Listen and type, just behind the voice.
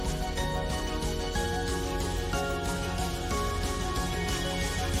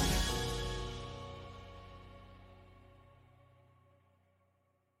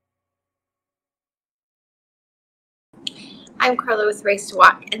I'm Carla with Race to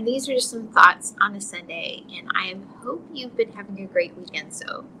Walk, and these are just some thoughts on a Sunday, and I hope you've been having a great weekend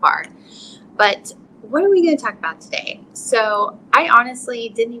so far. But what are we going to talk about today? So I honestly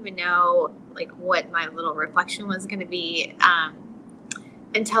didn't even know what my little reflection was going to be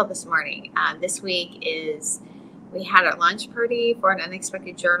until this morning. This week we had our lunch party for an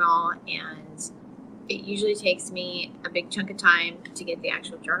unexpected journal, and it usually takes me a big chunk of time to get the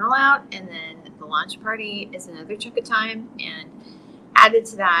actual journal out, and then the launch party is another chunk of time. And added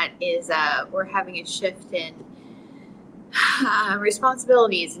to that is we're having a shift in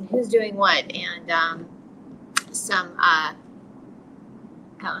responsibilities and who's doing what, and I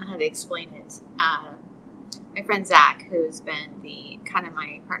don't know how to explain it. My friend Zach, who's been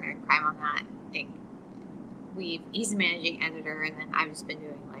my partner in crime on that, he's a managing editor, and then I've just been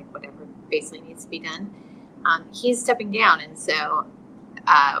doing whatever basically needs to be done. He's stepping down, and so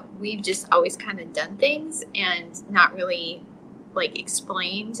we've just always kind of done things and not really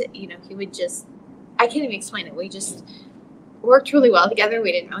explained. He would just, I can't even explain it. We just worked really well together.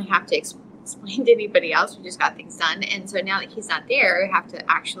 We didn't really have to explain to anybody else. We just got things done. And so now that he's not there, I have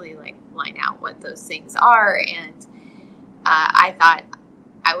to actually line out what those things are. And I thought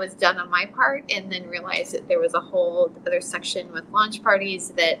I was done on my part, and then realized that there was a whole other section with launch parties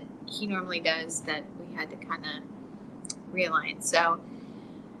that he normally does that we had to kind of realign. So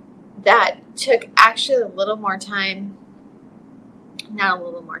that took actually a little more time. Not a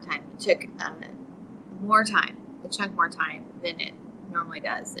little more time. It took more time, a chunk more time than it normally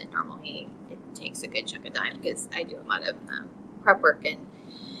does. And normally it takes a good chunk of time because I do a lot of prep work and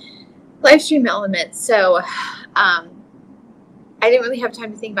live stream elements. So I didn't really have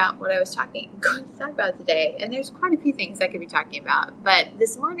time to think about what I was going to talk about today. And there's quite a few things I could be talking about. But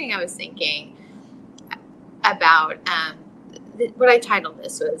this morning I was thinking about what I titled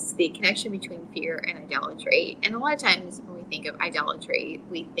this was the connection between fear and idolatry. And a lot of times when we think of idolatry,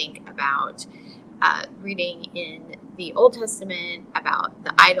 we think about reading in the Old Testament about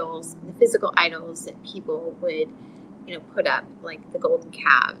the idols, the physical idols that people would, put up, like the golden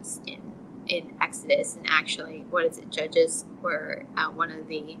calves in Exodus. And actually, Judges, where one of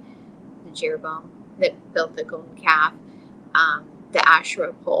the Jeroboam that built the golden calf, the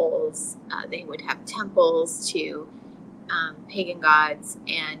Asherah poles, they would have temples to pagan gods.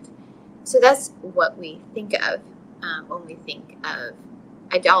 And so that's what we think of when we think of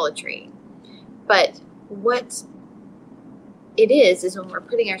idolatry. But what it is when we're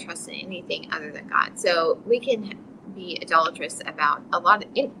putting our trust in anything other than God. So we can be idolatrous about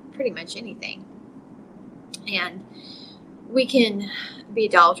pretty much anything. And we can be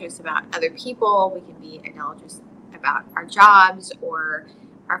idolatrous about other people. We can be idolatrous about our jobs or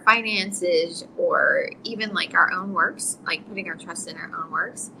our finances, or even our own works, putting our trust in our own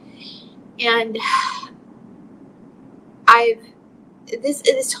works. And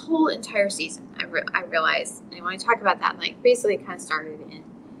this whole entire season, I realized, and when I talk about that, basically it kind of started in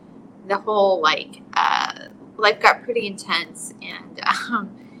the whole life got pretty intense, and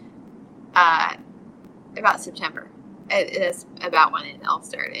about September. That's about when it all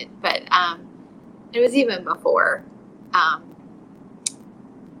started, but it was even before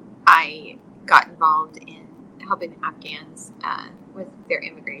I got involved in helping the Afghans with their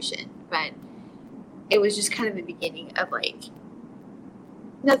immigration. But it was just kind of the beginning of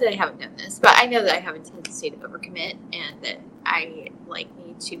not that I haven't done this, but I know that I have a tendency to overcommit, and that I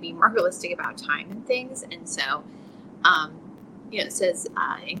need to be more realistic about time and things. And so, it says,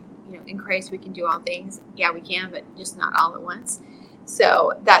 in Christ we can do all things. Yeah, we can, but just not all at once.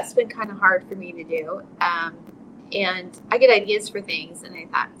 So that's been kind of hard for me to do. And I get ideas for things, and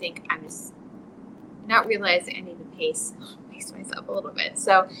I think I'm just not realizing I need to pace myself a little bit.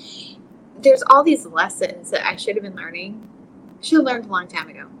 So there's all these lessons that I should have been learning. Should have learned a long time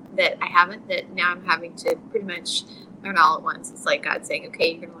ago that I haven't, that now I'm having to pretty much learn all at once. It's like God saying,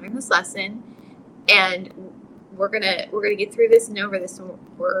 okay, you're going to learn this lesson, and we're gonna get through this and over this, and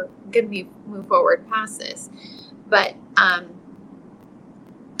we're going to move forward past this. But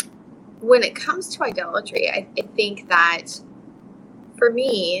when it comes to idolatry, I think that for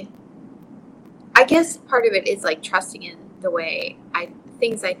me, I guess part of it is trusting in the way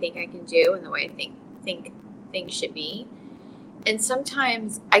things I think I can do, and the way I think things should be. And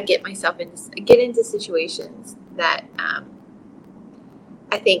sometimes I get into situations that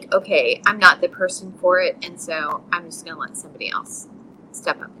I think, okay, I'm not the person for it, and so I'm just going to let somebody else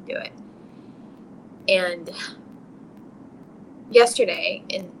step up and do it. And yesterday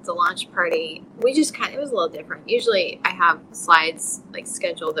in the launch party, we just it was a little different. Usually I have slides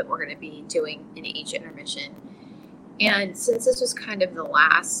scheduled that we're going to be doing in each intermission. And since this was this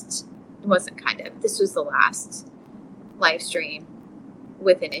was the last live stream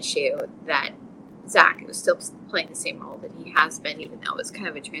with an issue that Zach was still playing the same role that he has been, even though it was kind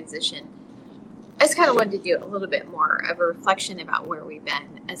of a transition. I just kind of wanted to do a little bit more of a reflection about where we've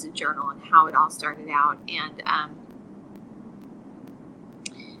been as a journal and how it all started out. And I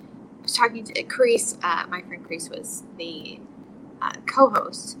was talking to Carice, my friend Carice was the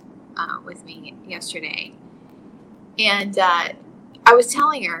co-host with me yesterday. And I was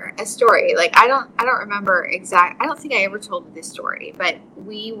telling her a story. Like, I don't remember I don't think I ever told this story, but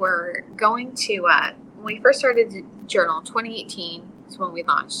we were going to, when we first started the journal, 2018 is when we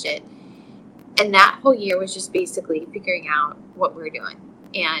launched it. And that whole year was just basically figuring out what we were doing.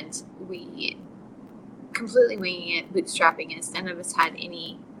 And we completely winging it, bootstrapping it. None of us had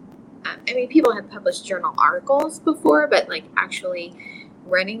any, people had published journal articles before, but like actually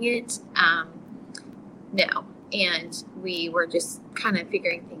running it, no. And we were just kind of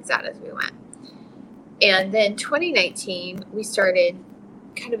figuring things out as we went. And then 2019, we started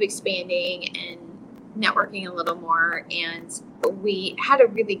kind of expanding and networking a little more. And we had a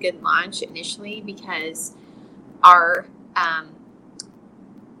really good launch initially because our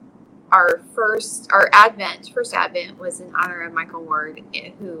first advent was in honor of Michael Ward,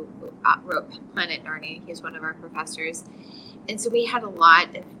 who wrote Planet Narnia. He's one of our professors. And so we had a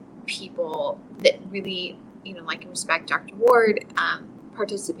lot of people that really, like and respect Dr. Ward,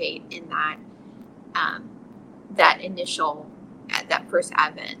 participate in that that first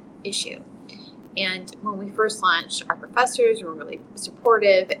Advent issue. And when we first launched, our professors were really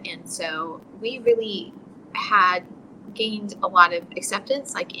supportive, and so we really had gained a lot of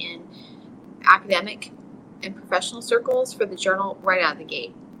acceptance, like in academic and professional circles, for the journal right out of the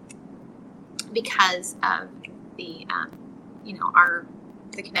gate, because of the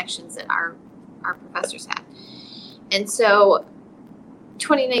the connections that our professors had. And so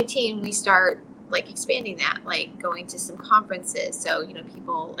 2019, we start like expanding that, like going to some conferences. So,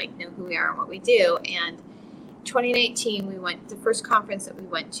 people like know who we are and what we do. And 2019, the first conference that we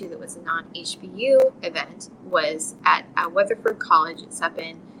went to that was a non-HBU event was at Weatherford College. It's up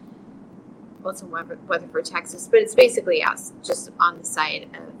in Weatherford, Texas, but it's basically out just on the side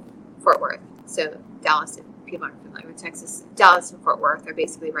of Fort Worth. So Dallas, if people aren't familiar with Texas, Dallas and Fort Worth are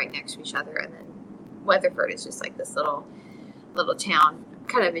basically right next to each other. And then Weatherford is just like this little town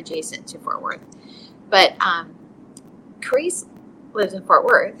kind of adjacent to Fort Worth. But Carice lives in Fort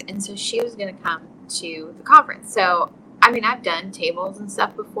Worth, and so she was going to come to the conference. So, I've done tables and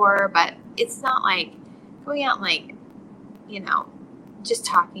stuff before, but it's not like going out and just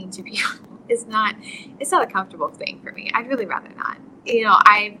talking to people. It's not a comfortable thing for me. I'd really rather not.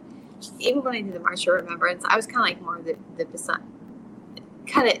 Even when I did the March of Remembrance, I was kind of like more the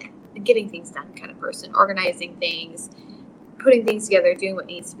kind of getting things done kind of person, organizing things, putting things together, doing what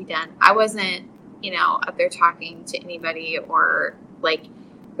needs to be done. I wasn't, up there talking to anybody or like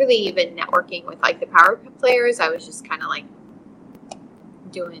really even networking with like the power players. I was just kind of like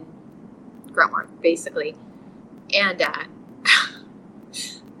doing grunt work basically. And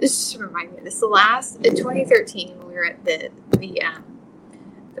this just reminded me, in 2013 when we were at the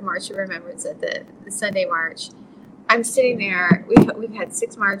March of Remembrance at the Sunday March, I'm sitting there. We've had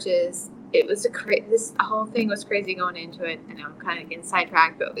 6 marches. It was this whole thing was crazy going into it. I know I'm kind of getting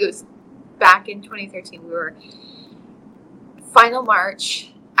sidetracked, but it was back in 2013. We were final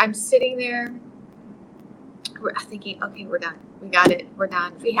march. I'm sitting there. We're thinking, okay, we're done. We got it. We're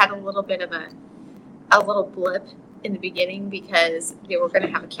done. We had a little bit of a little blip in the beginning because they were going to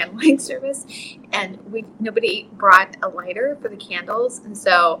have a candlelighting service, and nobody brought a lighter for the candles, and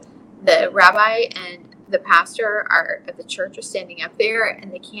so the rabbi and the pastor at the church are standing up there,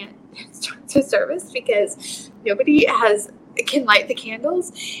 and they can't start the service because nobody can light the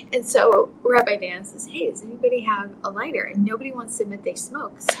candles. And so Rabbi Dan says, "Hey, does anybody have a lighter?" And nobody wants to admit they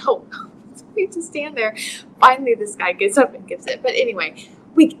smoke, so we have to stand there. Finally, this guy gets up and gives it. But anyway,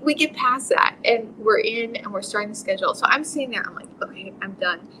 we get past that, and we're in, and we're starting the schedule. So I'm sitting there. I'm like, okay, I'm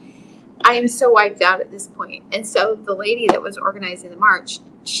done. I am so wiped out at this point. And so the lady that was organizing the march,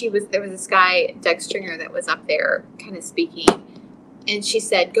 there was this guy, Doug Stringer, that was up there kind of speaking. And she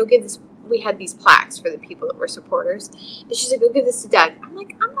said, go give this. We had these plaques for the people that were supporters. And she said, go give this to Doug. I'm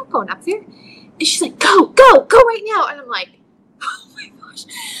like, I'm not going up there. And she's like, go right now. And I'm like, oh my gosh.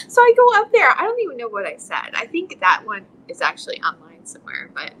 So I go up there. I don't even know what I said. I think that one is actually online somewhere,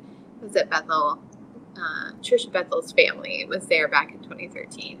 but it was at Bethel. Trisha Bethel's family was there back in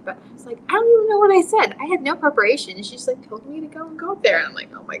 2013. But I was like, I don't even know what I said. I had no preparation. And she's like, told me to go up there. And I'm like,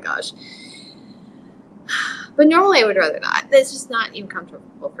 oh my gosh. But normally I would rather not. It's just not even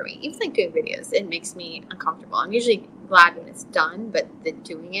comfortable for me. Even like doing videos, it makes me uncomfortable. I'm usually glad when it's done, but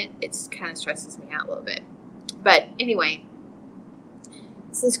doing it kind of stresses me out a little bit. But anyway,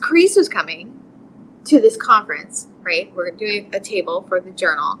 since Carice was coming to this conference, right, we're doing a table for the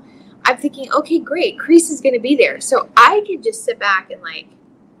journal, I'm thinking, okay, great, Carice is going to be there. So I could just sit back and like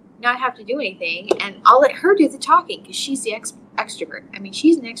not have to do anything, and I'll let her do the talking because she's the extrovert. I mean,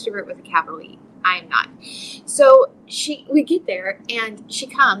 she's an extrovert with a capital E. I am not. So we get there, and she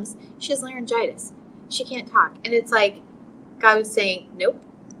comes. She has laryngitis. She can't talk. And it's like God was saying, nope,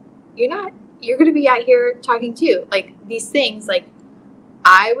 you're not. You're going to be out here talking too. Like these things, like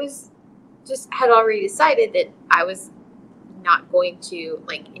I had already decided that I was not going to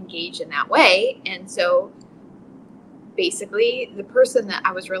like engage in that way. And so basically the person that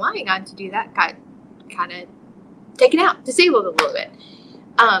I was relying on to do that got kind of taken out, disabled a little bit.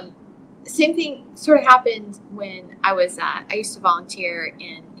 Same thing sort of happened when I used to volunteer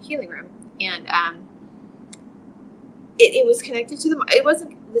in the healing room, and it was connected to it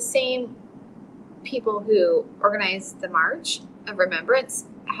wasn't the same people who organized the March of Remembrance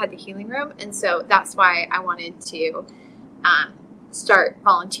had the healing room, and so that's why I wanted to start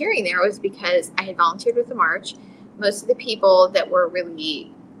volunteering there, was because I had volunteered with the March. Most of the people that were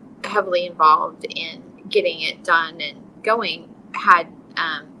really heavily involved in getting it done and going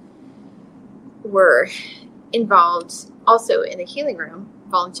were involved also in the healing room,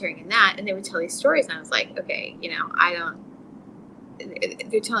 volunteering in that, and they would tell these stories, and I was like, okay,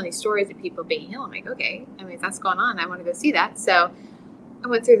 they're telling these stories of people being healed. I'm like, okay, I mean, if that's going on, I want to go see that. So I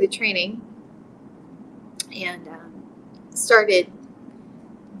went through the training and started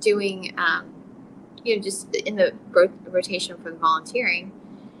doing, just in the rotation for the volunteering.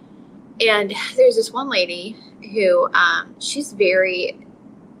 And there's this one lady who, she's very,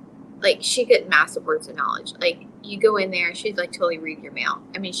 like, she get massive words of knowledge. Like, you go in there, she'd, like, totally read your mail.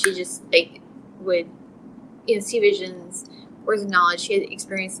 I mean, she just, like, would, see visions, words of knowledge. She had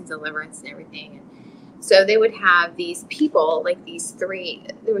experience in deliverance and everything. And so they would have these people, like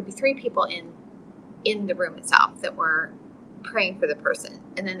there would be three people in the room itself that were praying for the person.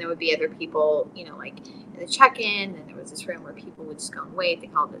 And then there would be other people, like in the check-in, and there was this room where people would just go and wait. They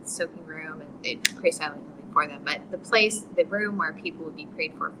called it the soaking room, and they'd pray silently for them. But the room where people would be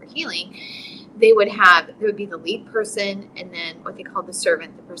prayed for healing, there would be the lead person, and then what they called the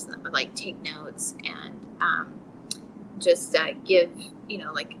servant, the person that would like take notes and just give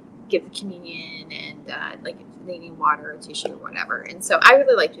the communion, and like if they need water or tissue or whatever. And so I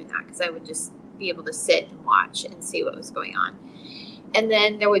really liked doing that because I would just be able to sit and watch and see what was going on. And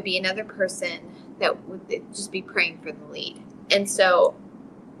then there would be another person that would just be praying for the lead. And so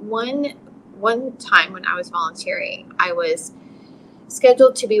one time when I was volunteering, I was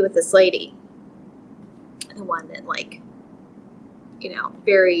scheduled to be with this lady, the one that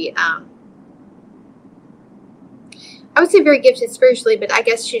very I would say very gifted spiritually, but I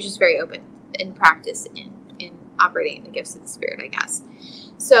guess she's just very open in practice in operating the gifts of the Spirit, I guess.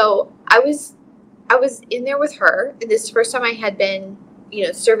 So I was in there with her, and this is the first time I had been,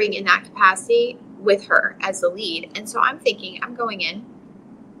 serving in that capacity with her as the lead. And so I'm going in,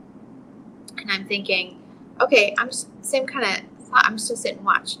 and I'm thinking, okay, I'm just same kind of thought. I'm just gonna sit and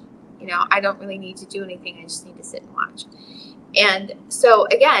watch. I don't really need to do anything. I just need to sit and watch. And so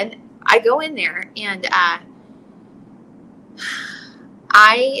again, I go in there, and I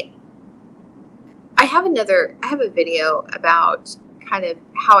have a video about kind of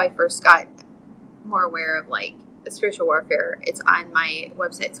how I first got more aware of like spiritual warfare. It's on my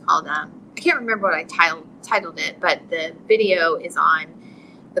website. It's called I can't remember what I titled it, but the video is on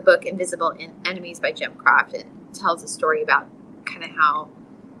the book Invisible Enemies by Jim Croft. It tells a story about kind of how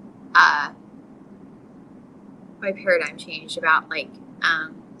my paradigm changed about like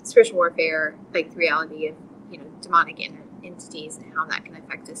spiritual warfare, like the reality of demonic entities and how that can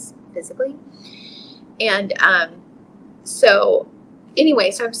affect us physically. And so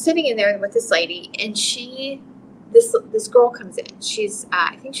I'm sitting in there with this lady, and this girl comes in. She's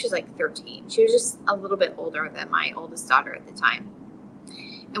I think she's like 13. She was just a little bit older than my oldest daughter at the time.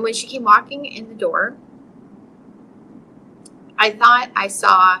 And when she came walking in the door, I thought I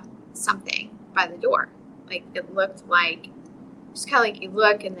saw something by the door. Like it looked like, just kind of like you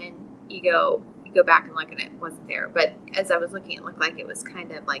look and then you go back and look, and it wasn't there. But as I was looking, it looked like it was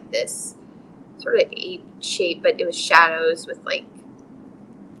kind of like this sort of ape shape, but it was shadows with like,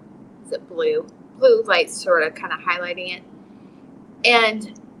 is it blue lights sort of kind of highlighting it.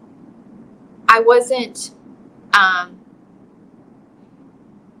 And I wasn't, I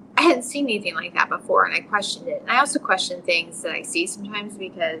hadn't seen anything like that before, and I questioned it. And I also question things that I see sometimes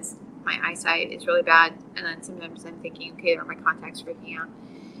because my eyesight is really bad, and then sometimes I'm thinking, okay, are my contacts freaking out?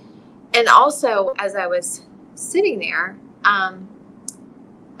 And also, as I was sitting there,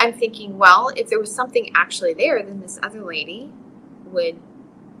 I'm thinking, well, if there was something actually there, then this other lady would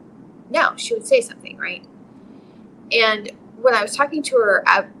know. She would say something, right? And when I was talking to her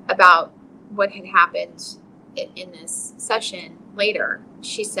about what had happened in this session later,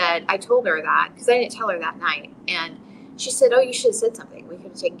 she said, I told her that, because I didn't tell her that night. And she said, oh, you should have said something. We could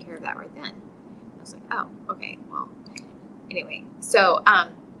have taken care of that right then. I was like, oh, okay, well, anyway. So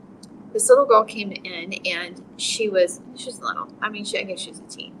this little girl came in, and she was little. I mean, I guess she was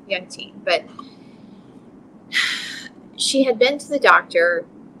a young teen. But she had been to the doctor,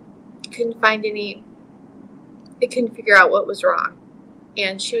 couldn't find any, they couldn't figure out what was wrong.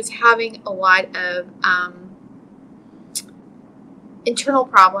 And she was having a lot of internal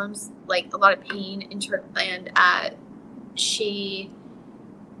problems, like a lot of pain, and she,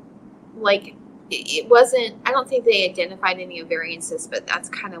 like, it wasn't, I don't think they identified any ovarian cysts, but that's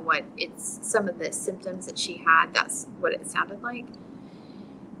kind of what some of the symptoms that she had, that's what it sounded like.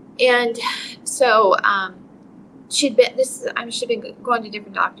 And so she'd been going to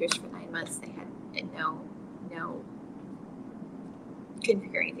different doctors for 9 months. They had couldn't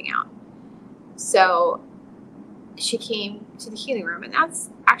figure anything out. So she came to the healing room, and that's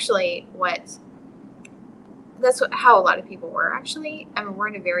actually how a lot of people were, actually. I mean, we're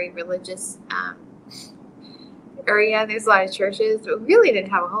in a very religious area. There's a lot of churches, but we really didn't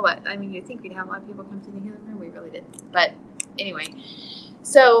have a whole lot. I mean, you'd think we'd have a lot of people come to the healing room. We really didn't. But anyway,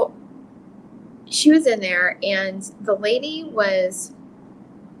 so she was in there, and the lady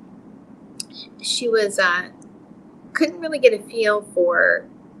couldn't really get a feel for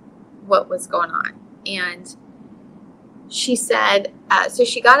what was going on. And she said, so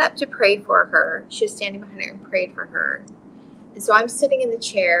she got up to pray for her. She was standing behind her and prayed for her. And so I'm sitting in the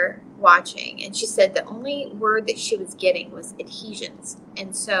chair watching, and she said the only word that she was getting was adhesions.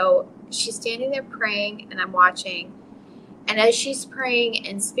 And so she's standing there praying, and I'm watching. And as she's praying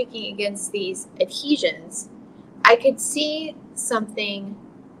and speaking against these adhesions, I could see something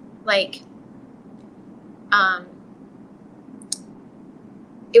like,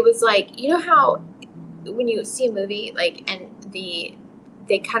 it was like, you know how when you see a movie, like, and they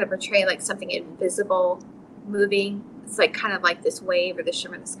kind of portray like something invisible moving. It's like kind of like this wave or the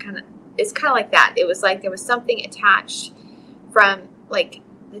shimmer. It's kind of like that. It was like there was something attached from like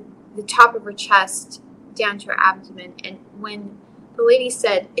the top of her chest down to her abdomen. And when the lady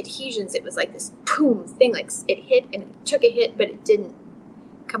said adhesions, it was like this boom thing, like it hit and it took a hit, but it didn't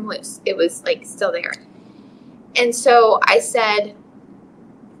come loose. It was like still there. And so I said,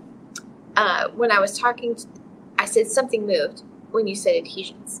 when I was talking, I said something moved when you said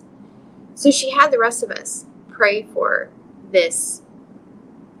adhesions. So she had the rest of us pray for this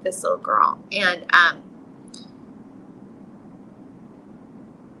little girl. And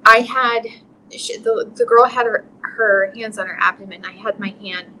the girl had her hands on her abdomen. I had my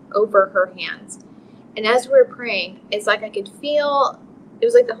hand over her hands. And as we were praying, it's like I could feel, it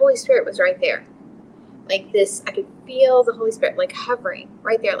was like the Holy Spirit was right there. Like this, I could feel the Holy Spirit like hovering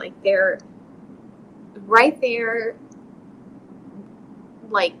right there, like they're right there,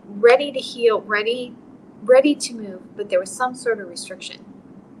 like ready to heal, ready to move, but there was some sort of restriction.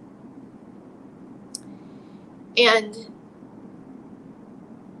 And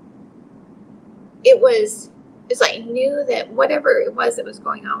it's like I knew that whatever it was that was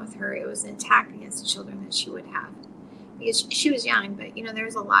going on with her, it was an attack against the children that she would have. Because she was young, but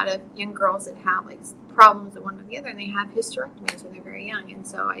there's a lot of young girls that have like problems with one or the other, and they have hysterectomies when they're very young. And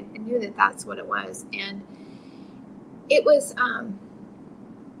so I knew that that's what it was. And it was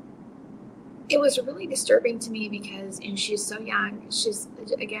really disturbing to me because, and she's so young. She's,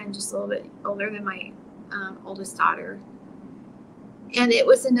 again, just a little bit older than my oldest daughter. And it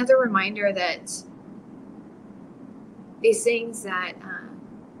was another reminder that these things that,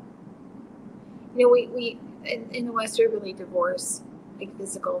 we in the West, we really divorce like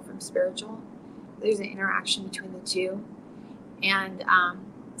physical from spiritual. There's an interaction between the two. And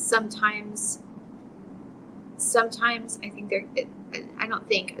sometimes I think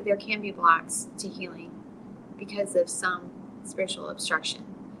there can be blocks to healing because of some spiritual obstruction.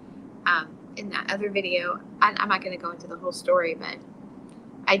 In that other video, I'm not going to go into the whole story, but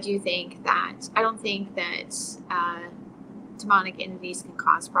I don't think that demonic entities can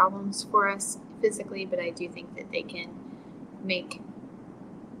cause problems for us physically, but I do think that they can make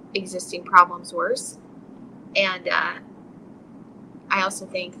existing problems worse. And I also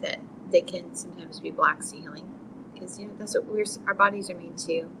think that they can sometimes be blocks to healing, because that's what our bodies are made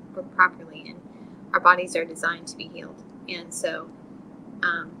to work properly, and our bodies are designed to be healed. And so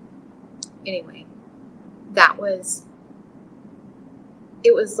anyway,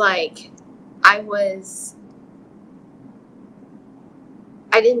 it was like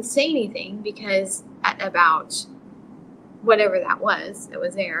I I didn't say anything because about whatever that was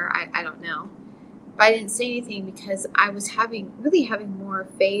there. I don't know. But I didn't say anything because I was really having more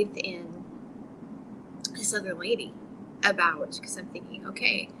faith in this other lady because I'm thinking,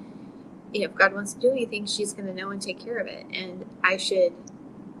 okay, if God wants to do anything, she's going to know and take care of it. And I should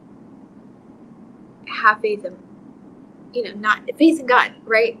have faith in, not faith in God,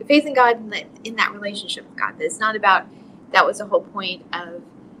 right? Faith in God in that relationship with God. It's not about, that was the whole point of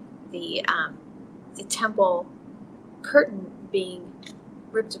the temple curtain being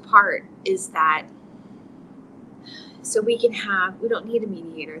ripped apart, is that so we don't need a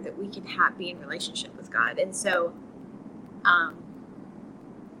mediator, that we can be in relationship with God. And so the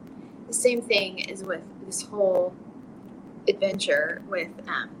same thing is with this whole adventure with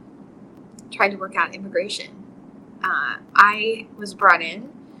trying to work out immigration. I was brought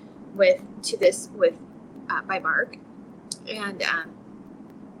in by Mark, and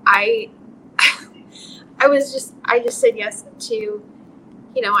I just said yes to,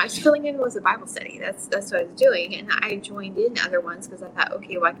 I was filling in with a Bible study. That's what I was doing, and I joined in other ones because I thought,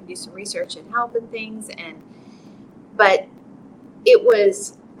 okay, well, I can do some research and help and things, but it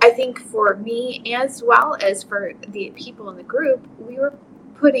was, I think, for me as well as for the people in the group, we were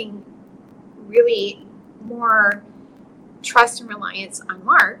putting really more trust and reliance on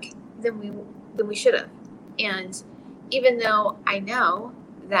Mark than we should have. And even though I know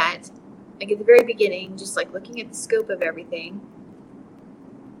that, like at the very beginning, just like looking at the scope of everything,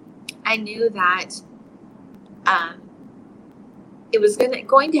 I knew that it was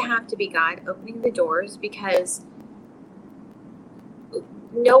going to have to be God opening the doors, because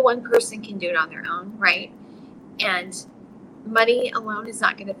no one person can do it on their own, right? And money alone is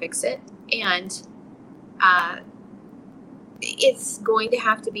not going to fix it. And it's going to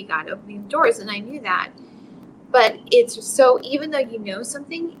have to be God opening the doors. And I knew that. But it's so, even though you know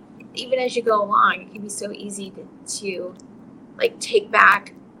something, even as you go along, it can be so easy to like take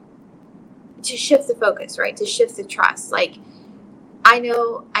back, to shift the focus, right? To shift the trust. Like, I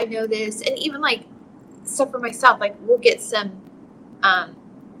know this. And even like stuff for myself, like we'll get some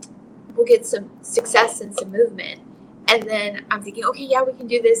success and some movement. And then I'm thinking, okay, yeah, we can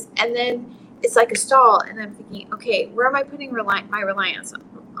do this. And then it's like a stall. And I'm thinking, okay, where am I putting my reliance on?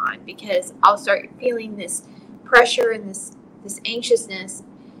 Because I'll start feeling this pressure and this anxiousness.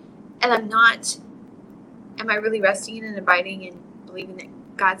 And am I really resting in and abiding and believing that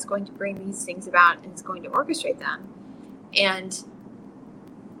God's going to bring these things about and is going to orchestrate them? And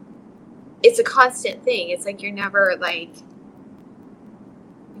it's a constant thing. It's like you've never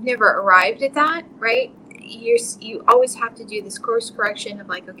arrived at that, right? You always have to do this course correction of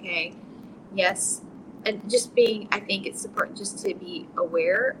like, okay, yes. And just I think it's important just to be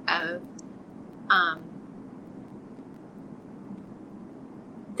aware of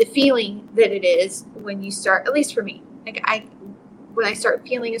the feeling that it is when you start, at least for me, when I start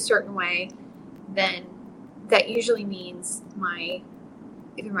feeling a certain way, then that usually means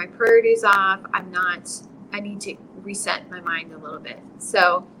either my priority's off, I need to reset my mind a little bit.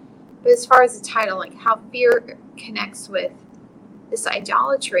 So, but as far as the title, like how fear connects with this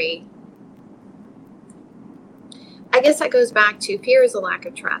idolatry, I guess that goes back to fear is a lack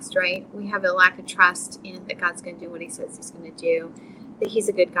of trust, right? We have a lack of trust in that God's going to do what he says he's going to do, that he's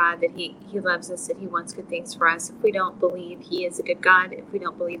a good God, that he loves us, that he wants good things for us. If we don't believe he is a good God, if we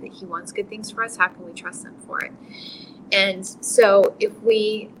don't believe that he wants good things for us, how can we trust him for it? And so if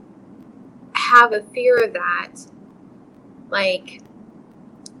we have a fear of that, like,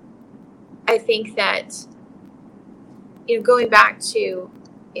 I think that, going back to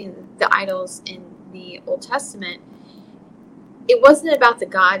in the idols in the Old Testament, it wasn't about the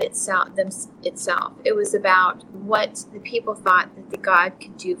God itself. It was about what the people thought that the God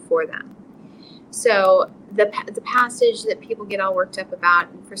could do for them. So the passage that people get all worked up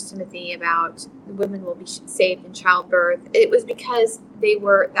about in 1 Timothy about the women will be saved in childbirth, it was because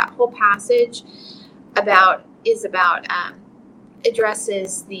that whole passage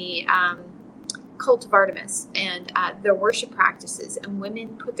addresses the cult of Artemis and their worship practices, and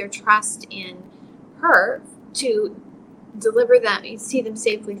women put their trust in her to deliver them and see them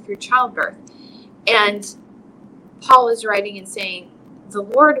safely through childbirth. And Paul is writing and saying the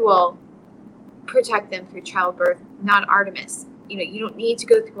Lord will protect them through childbirth, not Artemis. You don't need to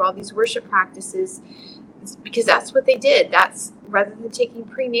go through all these worship practices, because that's what they did. That's, rather than taking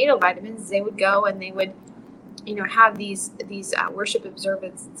prenatal vitamins, they would go and they would have these worship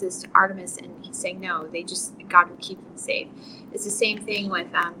observances to Artemis, and he's saying no, God would keep them safe. It's the same thing with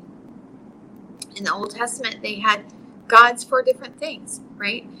in the Old Testament, they had gods for different things,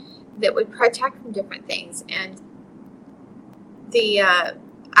 right? That would protect from different things. And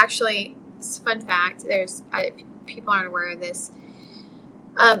Actually, fun fact, people aren't aware of this.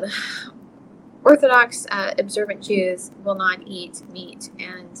 Orthodox observant Jews will not eat meat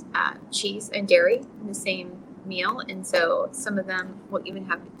and cheese and dairy in the same meal, and so some of them will even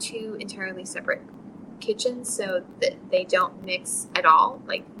have two entirely separate kitchens so that they don't mix at all.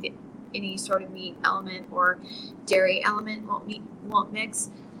 Like any sort of meat element or dairy element won't mix.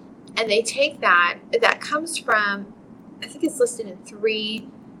 And they take that comes from, I think it's listed in three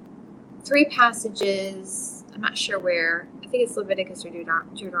passages. I'm not sure where. I think it's Leviticus or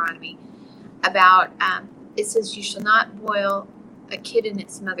Deuteronomy. About it says you shall not boil a kid in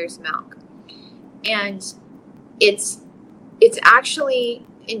its mother's milk, and it's actually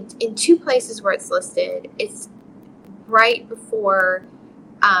in two places where it's listed. It's right before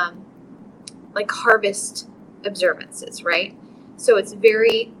like harvest observances, right? So it's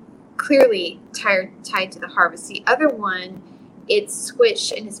very clearly tied to the harvest. The other one, it's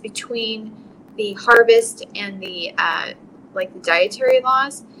switched and it's between the harvest and the like the dietary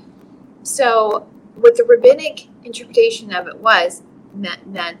laws. So what the rabbinic interpretation of it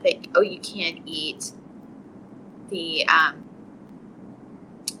meant that you can't eat the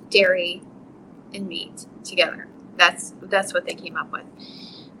dairy and meat together. That's what they came up with.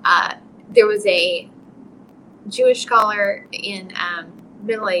 There was a Jewish scholar in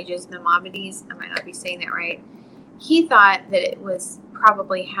Middle Ages, Maimonides, I might not be saying that right. He thought that it was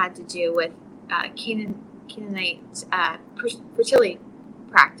probably had to do with Canaanite fertility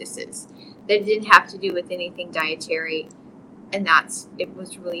practices. That it didn't have to do with anything dietary, and it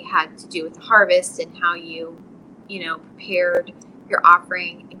was really had to do with the harvest and how you prepared your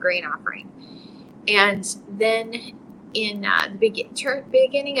offering and grain offering. And then in the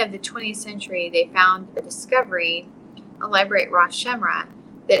beginning of the 20th century, they found a discovery, a library at Rosh Hashanah,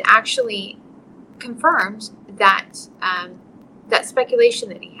 that actually confirmed that that speculation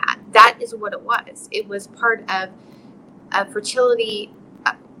that he had. That is what it was. It was part of a fertility,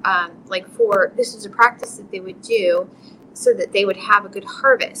 this is a practice that they would do so that they would have a good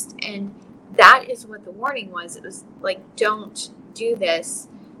harvest. And that is what the warning was. It was like, don't do this.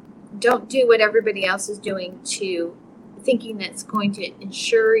 Don't do what everybody else is doing to thinking that's going to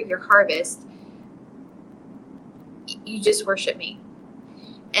ensure your harvest. You just worship me.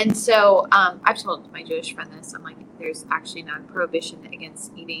 And so I've told my Jewish friend this. I'm like, there's actually not a prohibition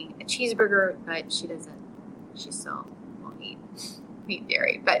against eating a cheeseburger, but she still won't eat meat,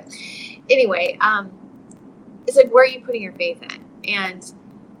 dairy. But anyway, it's like, where are you putting your faith in? And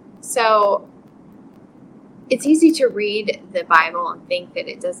so it's easy to read the Bible and think that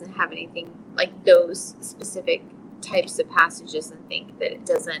it doesn't have anything like those specific types of passages and think that it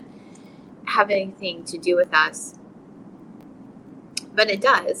doesn't have anything to do with us. But it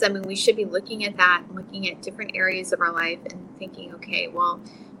does. I mean, we should be looking at that, looking at different areas of our life and thinking, okay, well,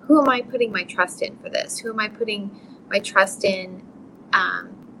 who am I putting my trust in for this? Who am I putting my trust in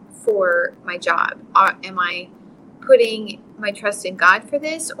for my job? Am I putting my trust in God for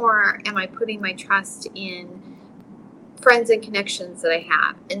this, or am I putting my trust in friends and connections that I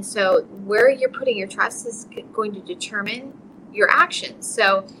have? And so where you're putting your trust is going to determine your actions.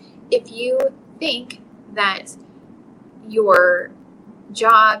 So if you think that your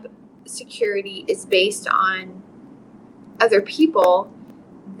job security is based on other people,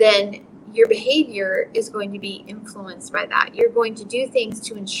 then your behavior is going to be influenced by that. You're going to do things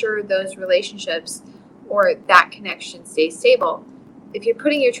to ensure those relationships or that connection stays stable. If you're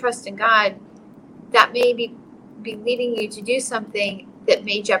putting your trust in God, that may be leading you to do something that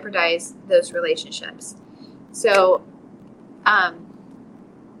may jeopardize those relationships. So,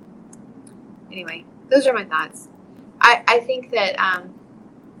 anyway, those are my thoughts. I think that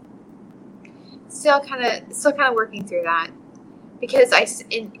still kind of working through that, because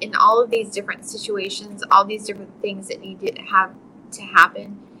in all of these different situations, all these different things that need to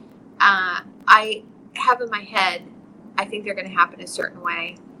happen, I have in my head, I think they're going to happen a certain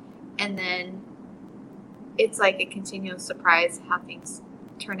way, and then it's like a continual surprise how things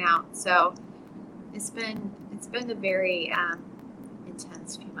turn out. So it's been a very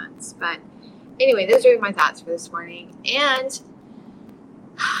intense few months, but anyway, those are my thoughts for this morning. And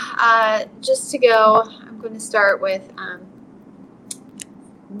just to go, I'm going to start with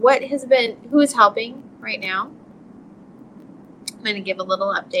who is helping right now. I'm going to give a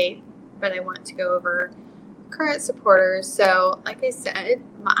little update, but I want to go over current supporters. So, like I said,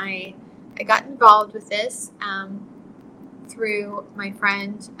 I got involved with this through my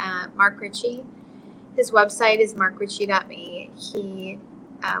friend Mark Ritchie. His website is markritchie.me. He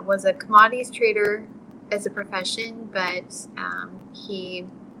was a commodities trader as a profession, but he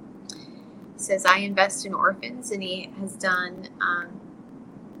says, I invest in orphans, and he has done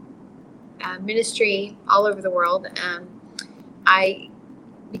ministry all over the world. I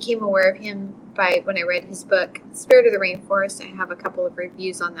became aware of him when I read his book, Spirit of the Rainforest. I have a couple of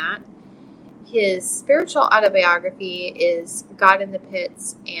reviews on that. His spiritual autobiography is God in the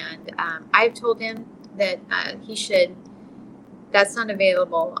Pits, and I've told him that he should. That's not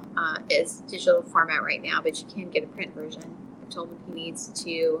available as digital format right now, but you can get a print version. I told him he needs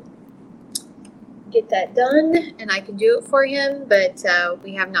to get that done, and I can do it for him, but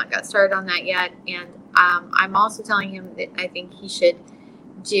we have not got started on that yet. And I'm also telling him that I think he should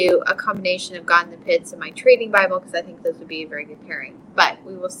do a combination of God in the Pits and my trading Bible, because I think those would be a very good pairing. But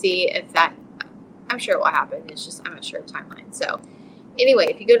we will see if that, I'm sure it will happen. It's just, I'm not sure of timeline. So anyway,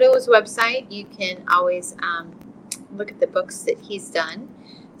 if you go to his website, you can always look at the books that he's done.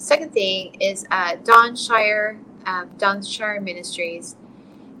 Second thing is Don Shire Ministries.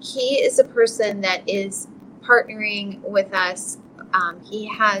 He is a person that is partnering with us. He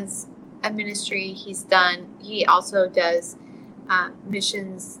has a ministry he's done. He also does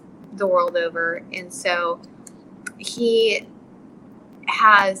missions the world over. And so he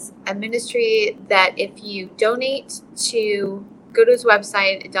has a ministry that if you donate to, go to his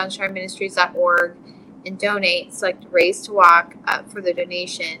website at donshireministries.org and donate, select Raise to Walk for the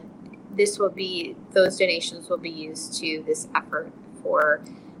donation. Those donations will be used to this effort for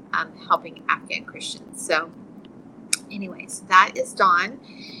helping Afghan Christians. So anyway, so that is Dawn.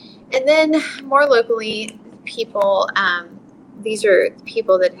 And then more locally, people, these are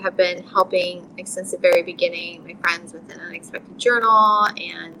people that have been helping since the very beginning. My friends with an Unexpected Journal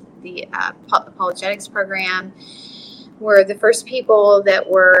and the Apologetics program were the first people that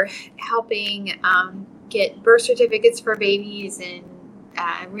were helping get birth certificates for babies and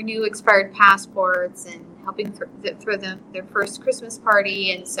renew expired passports and helping throw them their first Christmas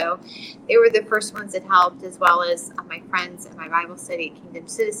party. And so they were the first ones that helped, as well as my friends at my Bible study at Kingdom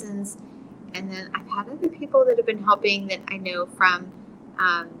Citizens. And then I've had other people that have been helping that I know from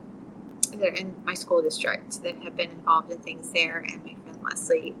that are in my school district that have been involved in things there. And my friend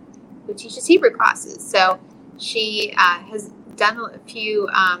Leslie, who teaches Hebrew classes. So she has done a few.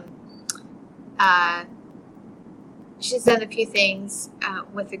 She's done a few things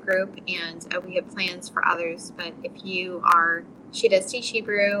with the group, and we have plans for others. But she does teach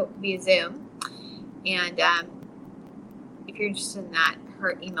Hebrew via Zoom, and if you're interested in that,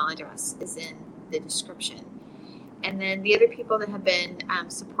 her email address is in the description. And then the other people that have been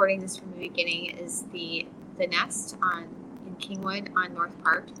supporting this from the beginning is the Nest in Kingwood on North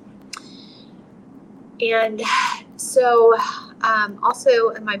Park. And so also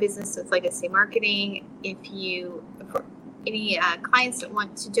in my business with Legacy Marketing, for any clients that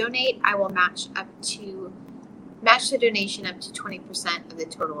want to donate, I will match the donation up to 20% of the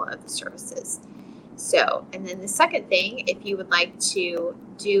total of the services. So, and then the second thing, if you would like to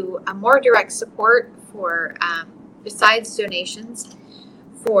do a more direct support for, besides donations,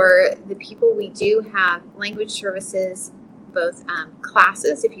 for the people, we do have language services, both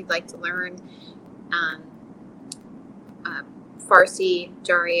classes, if you'd like to learn Farsi,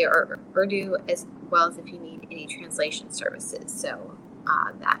 Dari, or Urdu, as well as if you need any translation services. So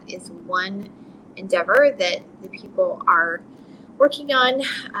that is one endeavor that the people are working on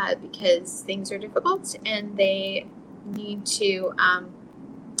because things are difficult and they need to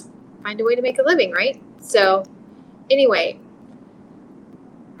find a way to make a living, right? So anyway,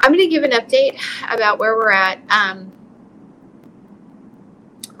 I'm going to give an update about where we're at.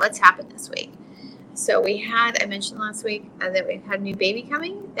 What's happened this week. So I mentioned last week that we had a new baby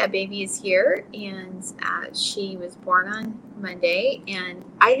coming. That baby is here, and she was born on Monday. And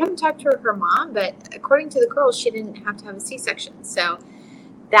I haven't talked to her mom, but according to the girls, she didn't have to have a C-section. So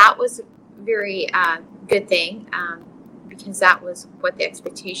that was a very good thing because that was what the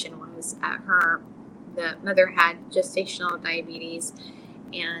expectation was. The mother had gestational diabetes,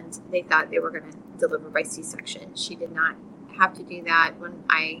 and they thought they were going to deliver by C-section. She did not have to do that.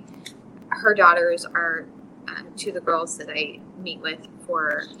 Her daughters are two of the girls that I meet with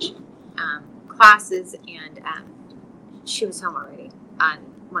for classes, and she was home already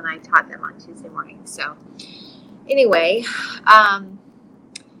when I taught them on Tuesday morning. So anyway,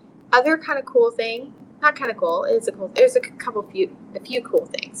 other kind of cool thing, not kind of cool, there's a few cool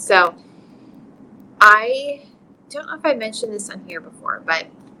things. So I don't know if I mentioned this on here before, but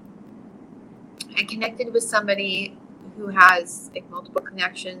I connected with somebody who has multiple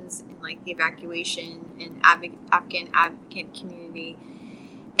connections in the evacuation and Afghan advocate community.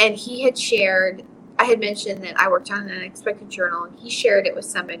 And he had shared, I had mentioned that I worked on an Unexpected Journal, and he shared it with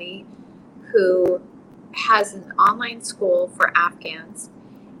somebody who has an online school for Afghans.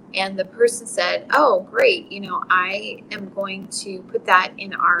 And the person said, oh, great, I am going to put that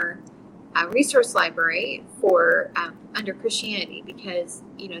in our resource library for under Christianity, because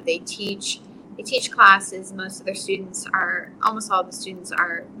they teach classes. Most of their students almost all the students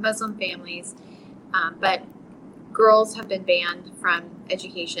are Muslim families, but girls have been banned from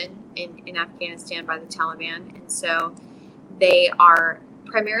education in Afghanistan by the Taliban, and so they are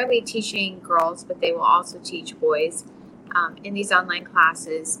primarily teaching girls, but they will also teach boys in these online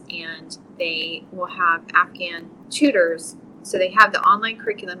classes, and they will have Afghan tutors. So they have the online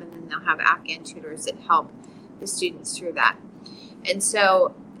curriculum, and then they'll have Afghan tutors that help the students through that. And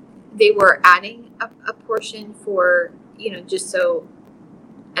so they were adding a portion for, just so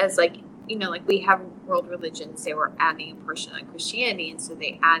as like we have world religions, they were adding a portion on Christianity. And so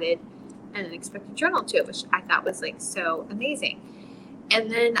they added an unexpected journal to it, which I thought was like so amazing.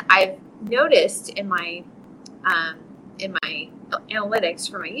 And then I've noticed in my analytics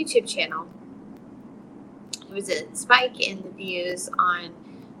for my YouTube channel, there was a spike in the views on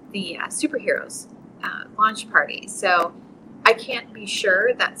the superheroes launch party. So I can't be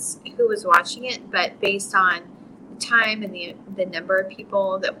sure that's who was watching it, but based on the time and the number of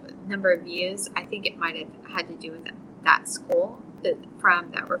people, the number of views, I think it might have had to do with that school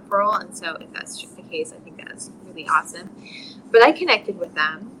from that referral. And so if that's the case, I think that's really awesome. But I connected with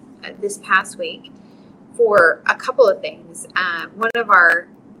them this past week for a couple of things. One of our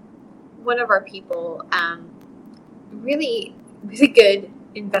people really good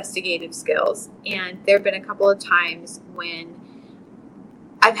investigative skills, and there have been a couple of times when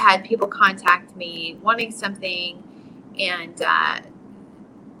I've had people contact me wanting something and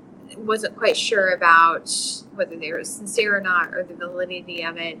wasn't quite sure about whether they were sincere or not, or the validity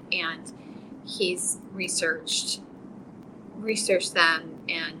of it, and he's researched them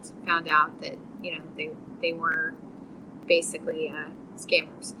and found out that they were basically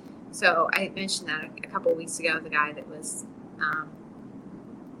scammers. So I mentioned that a couple of weeks ago. The guy that was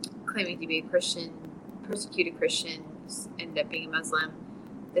claiming to be a Christian, persecuted Christian, ended up being a Muslim.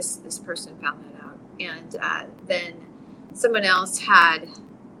 This person found that out, and then someone else had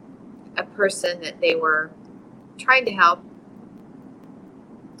a person that they were trying to help,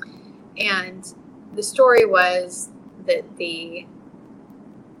 and the story was that the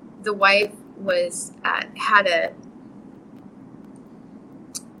wife was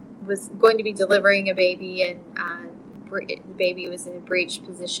was going to be delivering a baby, and the baby was in a breech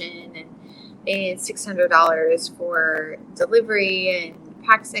position, and they needed $600 for delivery. And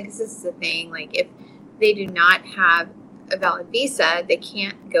Pakistan, because this is the thing, like if they do not have a valid visa, they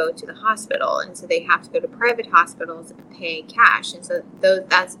can't go to the hospital, and so they have to go to private hospitals and pay cash. And so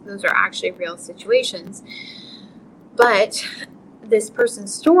those are actually real situations. But this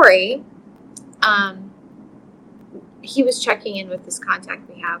person's story, he was checking in with this contact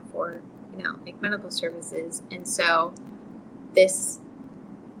we have for like medical services, and so this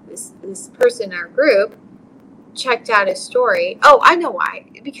person in our group checked out his story. Oh, I know why.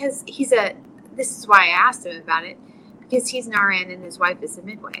 Because this is why I asked him about it, because he's an RN and his wife is a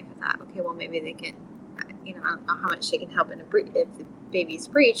midwife. I thought, okay, well, maybe they can, I don't know how much they can help if the baby's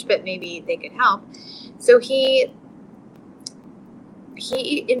breached, but maybe they could help. So he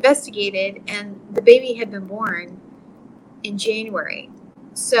investigated, and the baby had been born in January.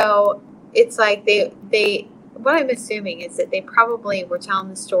 So it's like they what I'm assuming is that they probably were telling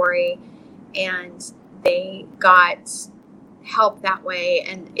the story, and they got help that way,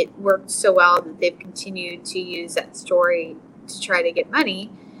 and it worked so well that they've continued to use that story to try to get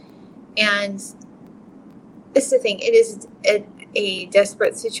money. And this is the thing, it is a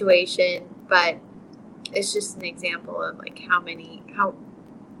desperate situation, but it's just an example of like how many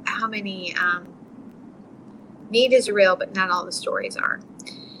need is real, but not all the stories are.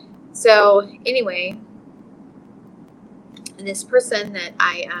 So anyway, this person that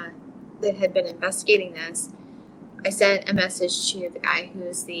that had been investigating this, I sent a message to the guy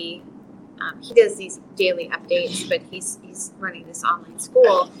who's he does these daily updates, but he's running this online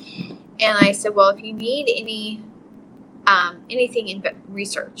school. And I said, well, if you need anything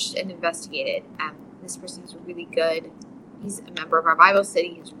researched and investigated, this person's really good. He's a member of our Bible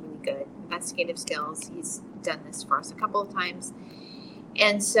study. He's really good investigative skills. He's done this for us a couple of times.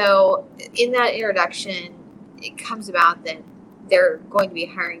 And so in that introduction, it comes about that they're going to be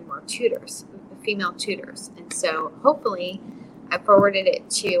hiring more tutors, female tutors. And so hopefully I forwarded it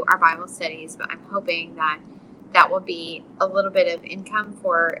to our Bible studies, but I'm hoping that will be a little bit of income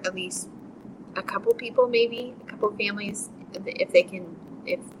for at least a couple people, maybe a couple families,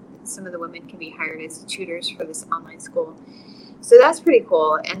 if some of the women can be hired as tutors for this online school. So that's pretty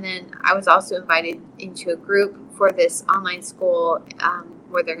cool. And then I was also invited into a group for this online school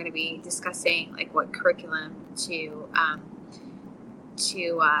where they're going to be discussing like what curriculum to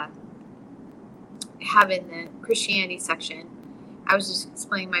have in the Christianity section, I was just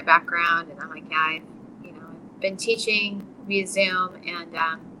explaining my background, and I'm like, yeah, I've been teaching via Zoom, and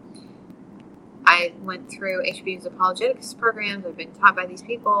I went through HBU's apologetics programs. I've been taught by these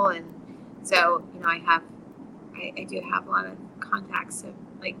people, and so I do have a lot of contacts of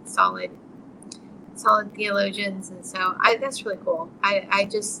like solid theologians, and so that's really cool. I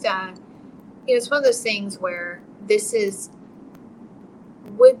just it's one of those things where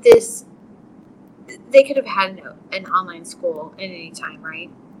they could have had an online school at any time,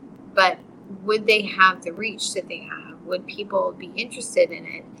 right? But would they have the reach that they have? Would people be interested in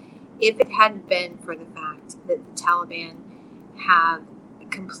it if it hadn't been for the fact that the Taliban have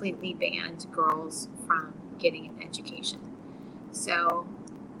completely banned girls from getting an education? So,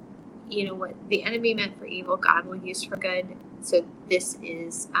 what the enemy meant for evil, God will use for good. So this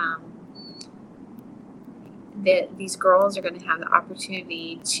is that these girls are going to have the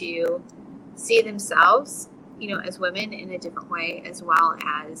opportunity to see themselves, as women in a different way, as well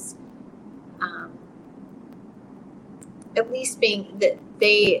as at least being that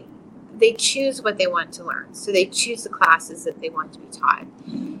they choose what they want to learn. So they choose the classes that they want to be taught,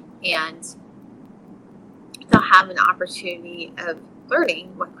 and they'll have an opportunity of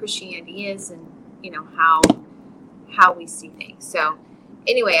learning what Christianity is and how we see things. So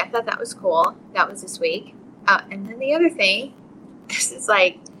anyway, I thought that was cool. That was this week. And then the other thing is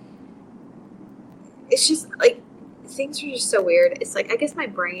like, it's just like, things are just so weird. It's like, I guess my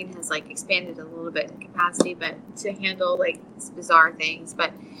brain has like expanded a little bit in capacity, but to handle like these bizarre things.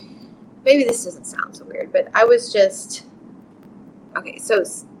 But maybe this doesn't sound so weird, but I was just, okay, so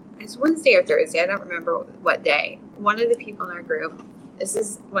it's Wednesday or Thursday. I don't remember what day. One of the people in our group, this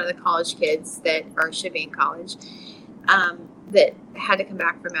is one of the college kids that should be in college, that had to come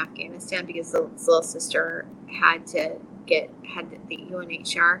back from Afghanistan because the little sister had the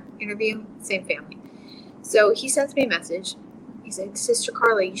UNHCR interview, same family. So he sends me a message. He said, Sister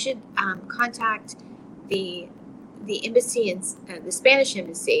Carla, you should contact the embassy in the Spanish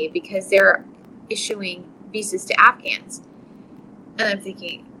embassy because they're issuing visas to Afghans. And I'm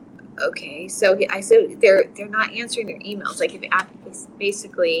thinking, okay. So I said they're not answering their emails. Like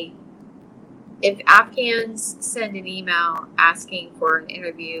if Afghans send an email asking for an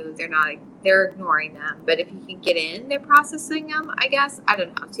interview, they're ignoring them. But if you can get in, they're processing them, I guess. I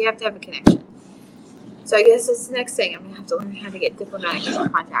don't know. So you have to have a connection. So I guess that's the next thing. I'm going to have to learn how to get diplomatic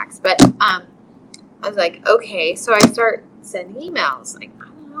contacts. But I was like, okay. So I start sending emails. Like, I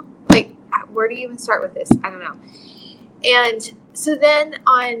don't know. Like, where do you even start with this? I don't know. And so then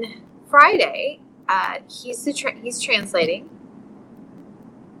on Friday, he's translating.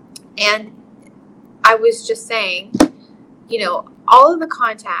 And I was just saying, all of the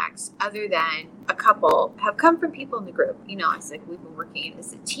contacts other than a couple have come from people in the group. I was like, we've been working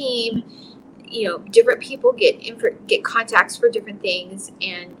as a team. Different people get contacts for different things,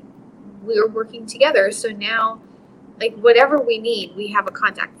 and we're working together. So now, like, whatever we need, we have a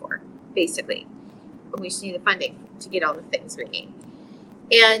contact for, basically. We just need the funding to get all the things we need.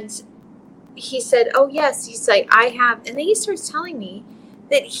 And he said, oh, yes. He's like, I have. And then he starts telling me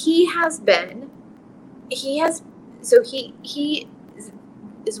that he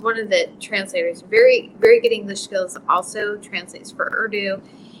is one of the translators, very, very good English skills, also translates for Urdu.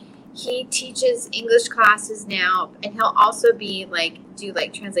 He teaches English classes now, and he'll also do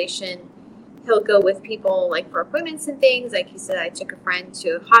translation. He'll go with people like for appointments and things. Like he said, I took a friend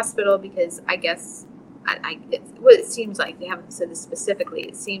to a hospital because I guess what it seems like, they haven't said this specifically.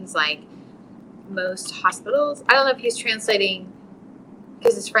 It seems like most hospitals, I don't know if he's translating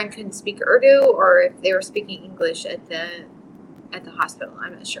because his friend couldn't speak Urdu or if they were speaking English at the hospital.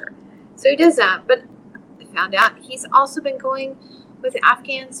 I'm not sure. So he does that, but I found out he's also been going with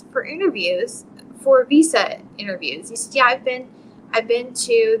Afghans for interviews, for visa interviews. He said, yeah, I've been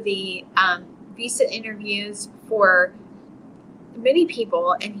to the visa interviews for many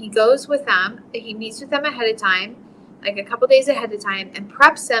people, and he goes with them. He meets with them ahead of time, like a couple days ahead of time, and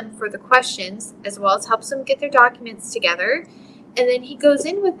preps them for the questions, as well as helps them get their documents together. And then he goes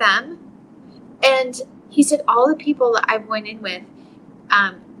in with them, and he said all the people that I went in with,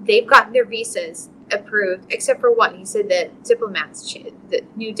 they've gotten their visas approved, except for one. He said that the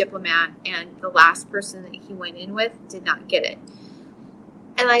new diplomat and the last person that he went in with did not get it.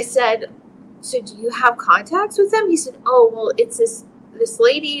 And I said, so do you have contacts with them? He said, oh, well, it's this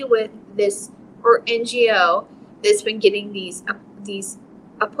lady with this or NGO that's been getting these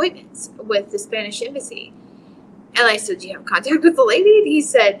appointments with the Spanish embassy. And I said, do you have contact with the lady? And he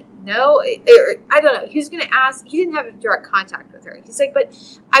said, no. I don't know. He was going to ask. He didn't have a direct contact with her. He's like, but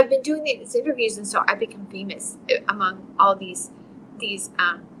I've been doing these interviews, and so I become famous among all these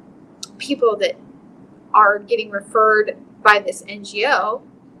people that are getting referred by this NGO,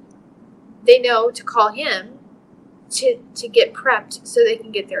 they know to call him to get prepped so they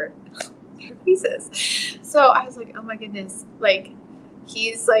can get their visas. So I was like, oh my goodness, like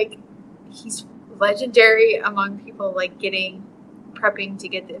he's legendary among people like prepping to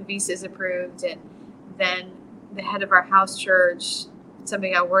get the visas approved. And then the head of our house church,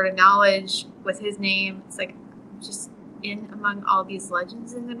 somebody got word of knowledge with his name. It's like just in among all these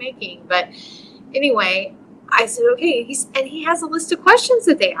legends in the making. But anyway, I said, okay, he has a list of questions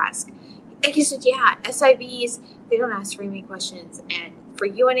that they ask. And he said, yeah, SIVs, they don't ask very many questions. And for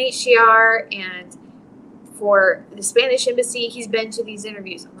UNHCR and for the Spanish embassy, he's been to these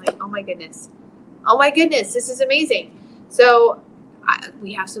interviews. I'm like, oh my goodness, this is amazing. So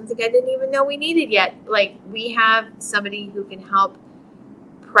we have something I didn't even know we needed yet. Like, we have somebody who can help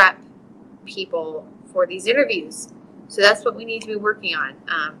prep people for these interviews. So that's what we need to be working on.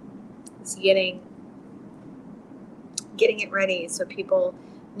 Is getting it ready so people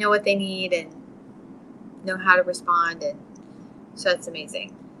know what they need and know how to respond. And so that's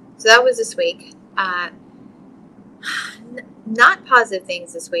amazing. So that was this week. Not positive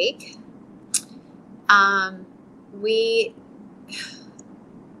things this week. I'm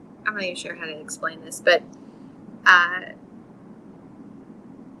not even sure how to explain this, but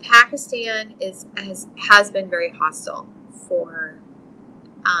Pakistan has been very hostile for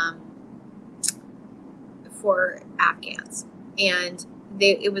Afghans, and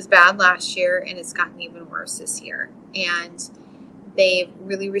it was bad last year, and it's gotten even worse this year. And they've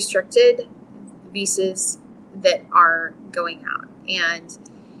really restricted visas that are going out, and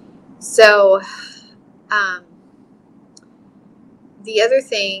so the other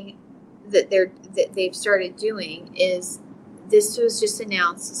thing that they've started doing is, this was just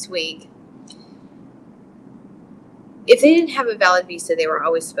announced this week. If they didn't have a valid visa, they were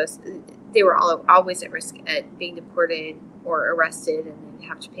always always at risk at being deported or arrested, and then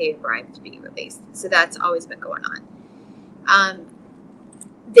have to pay a bribe to be released. So that's always been going on.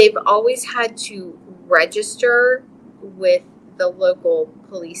 They've always had to register with the local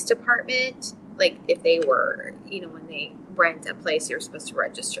police department. Like, if they were, when they rent a place, they were supposed to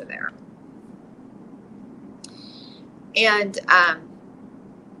register there. And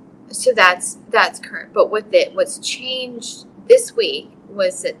so that's current. But what's changed this week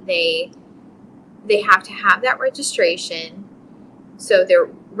was that they have to have that registration. So they're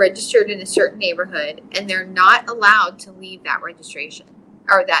registered in a certain neighborhood, and they're not allowed to leave that registration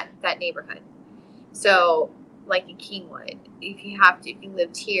or that neighborhood. So, like in Kingwood, if you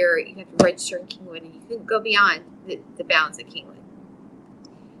lived here, you have to register in Kingwood, and you couldn't go beyond the bounds of Kingwood.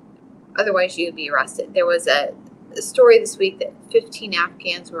 Otherwise, you would be arrested. There was a story this week that 15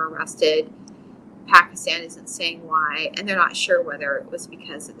 Afghans were arrested. Pakistan isn't saying why, and they're not sure whether it was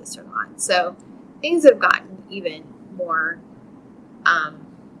because of this or not. So things have gotten even more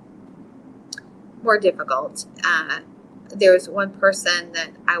difficult. There was one person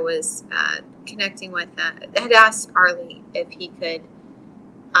that I was connecting with that had asked Arlie if he could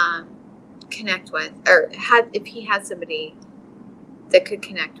connect with, or if he had somebody that could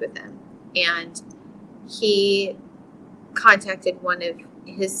connect with him. And he contacted one of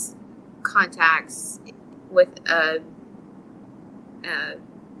his contacts with a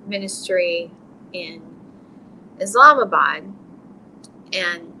ministry in Islamabad,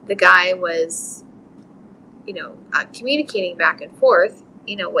 and the guy was, communicating back and forth,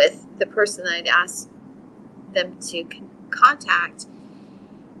 with the person that I'd asked them to contact.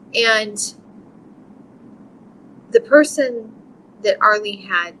 And the person that Arlie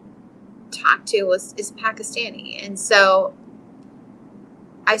had talked to is Pakistani. And so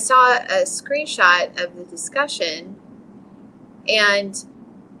I saw a screenshot of the discussion, and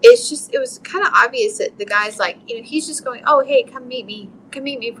it was kind of obvious that the guy's like, he's just going, oh, hey, come meet me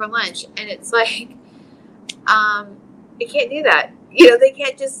for lunch. And it's like, you can't do that. They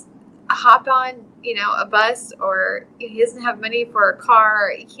can't just hop on, a bus, or he doesn't have money for a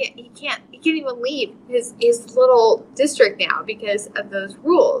car. He can't even leave his little district now because of those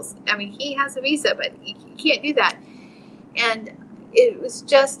rules. I mean, he has a visa, but he can't do that. And it was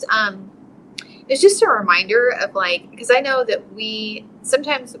just a reminder of, like, because I know that we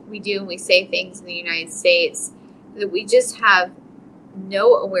say things in the United States that we just have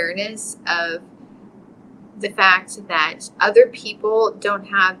no awareness of the fact that other people don't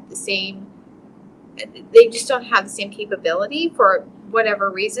have the same capability, for whatever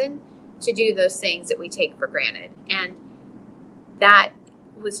reason, to do those things that we take for granted. And that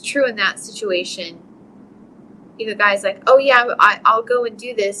was true in that situation. Guys like, oh yeah, I'll go and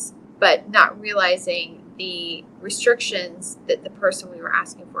do this, but not realizing the restrictions that the person we were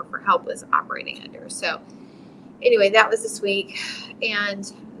asking for help was operating under. So anyway, that was this week.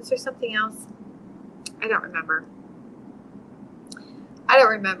 And is there something else? I don't remember.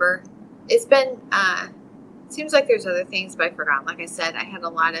 It's been, seems like there's other things, but I forgot. Like I said, I had a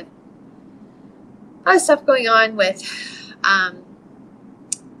lot of stuff going on with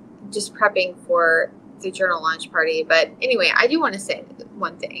just prepping for the journal launch party. But anyway, I do want to say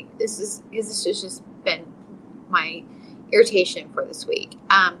one thing. This has just been my irritation for this week.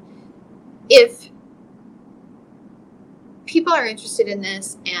 If people are interested in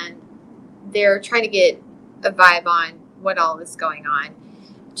this and they're trying to get a vibe on what all is going on,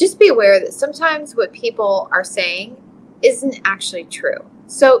 just be aware that sometimes what people are saying isn't actually true.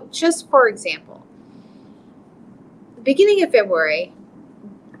 So just for example, the beginning of February,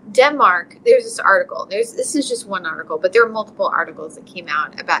 Denmark, there's this article. This is just one article, but there are multiple articles that came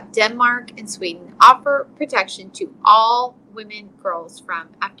out about Denmark and Sweden offer protection to all women, girls from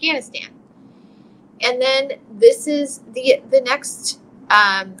Afghanistan. And then this is the next,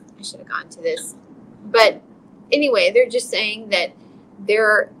 I should have gone to this, but anyway, they're just saying that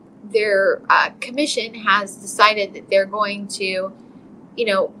their commission has decided that they're going to,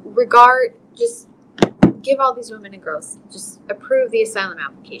 just give all these women and girls, just approve the asylum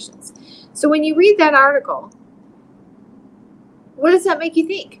applications. So when you read that article, what does that make you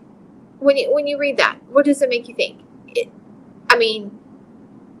think? When you read that, what does it make you think?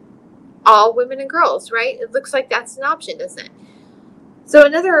 All women and girls, right? It looks like that's an option, doesn't it? So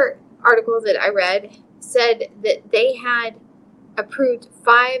another article that I read said that they had approved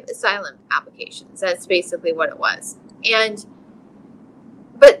 5 asylum applications. That's basically what it was.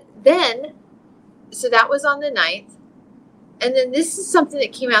 But then, so that was on the 9th. And then this is something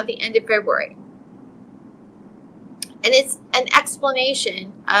that came out at the end of February. And it's an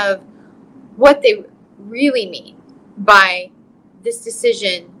explanation of what they really mean by this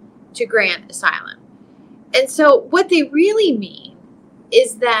decision to grant asylum. And so what they really mean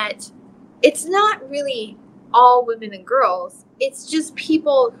is that it's not really all women and girls. It's just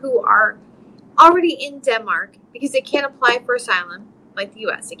people who are already in Denmark because they can't apply for asylum like the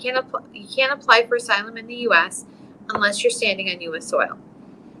U.S. You can't apply for asylum in the U.S. unless you're standing on U.S. soil.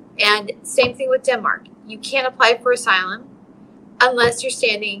 And same thing with Denmark. You can't apply for asylum unless you're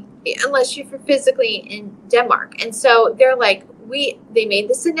physically in Denmark. And so they're like, they made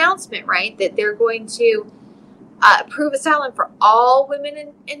this announcement, right, that they're going to approve asylum for all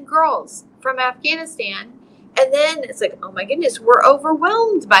women and girls from Afghanistan. And then it's like, oh my goodness, we're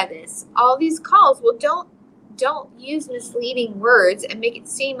overwhelmed by this. All these calls. Well, don't use misleading words and make it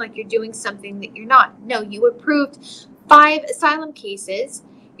seem like you're doing something that you're not. No, you approved 5 asylum cases.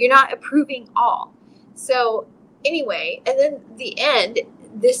 You're not approving all. So anyway, and then the end,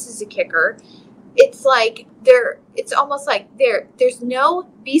 this is a kicker. It's like it's almost like there's no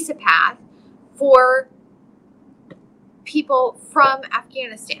visa path for people from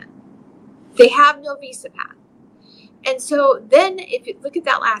Afghanistan. They have no visa path. And so then if you look at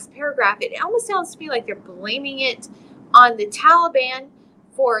that last paragraph, it almost sounds to me like they're blaming it on the Taliban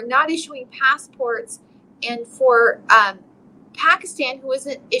for not issuing passports and for Pakistan, who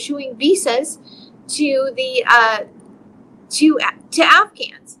isn't issuing visas to the to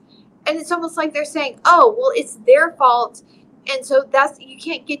Afghans. And it's almost like they're saying, oh, well, it's their fault. And so you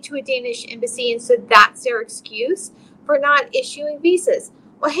can't get to a Danish embassy. And so that's their excuse for not issuing visas.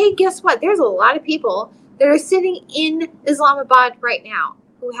 Well, hey, guess what? There's a lot of people that are sitting in Islamabad right now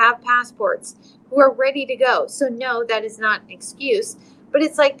who have passports, who are ready to go. So no, that is not an excuse. But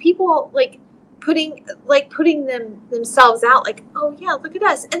it's like people putting themselves out like, oh yeah, look at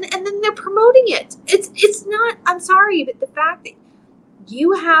us. And then they're promoting it. It's not, I'm sorry, but the fact that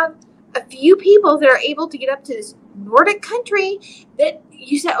you have a few people that are able to get up to this Nordic country that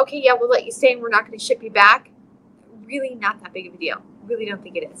you said, okay, yeah, we'll let you stay and we're not going to ship you back. Really not that big of a deal. Really don't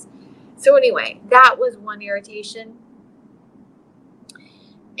think it is. So anyway, that was one irritation.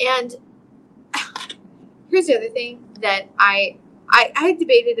 And here's the other thing that I had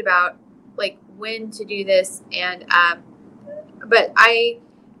debated about, like, when to do this, and but I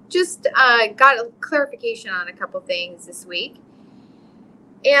just got a clarification on a couple things this week.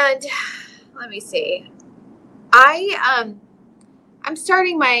 And let me see. I'm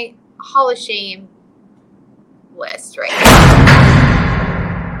starting my Hall of Shame list right now.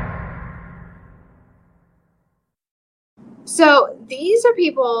 So these are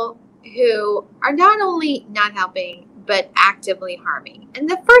people who are not only not helping, but actively harming. And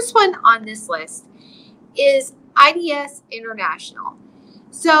the first one on this list is IDS International.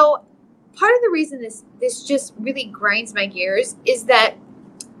 So part of the reason this just really grinds my gears is that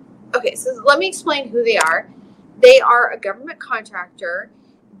Okay, so let me explain who they are. They are a government contractor.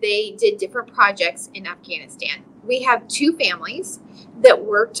 They did different projects in Afghanistan. We have two families that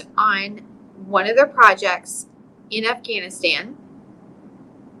worked on one of their projects in Afghanistan,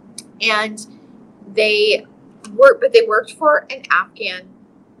 and they worked for an Afghan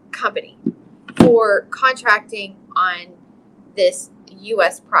company for contracting on this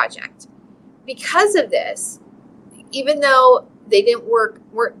U.S. project. Because of this, even though they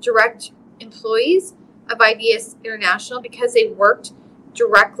weren't direct employees of IDS International, because they worked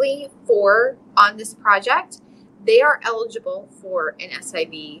directly on this project, they are eligible for an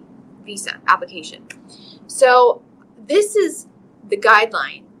SIV visa application. So this is the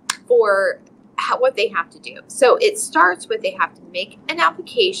guideline for what they have to do. So it starts with they have to make an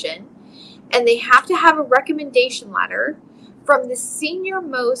application, and they have to have a recommendation letter from the senior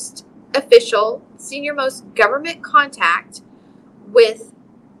most government contact with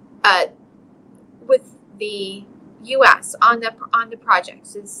the U.S. on the project.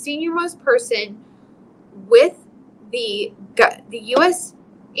 So the senior most person with the U.S.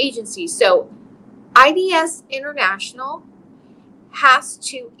 agency. So IDS International has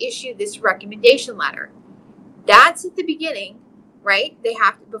to issue this recommendation letter. That's at the beginning, right? They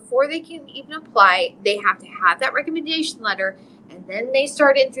have to, before they can even apply, they have to have that recommendation letter, and then they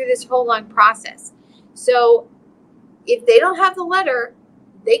start in through this whole long process. So if they don't have the letter,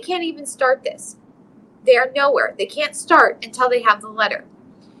 they can't even start this. They are nowhere. They can't start until they have the letter.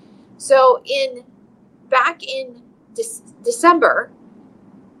 So back in December,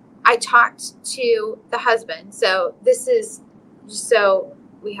 I talked to the husband. So this is just so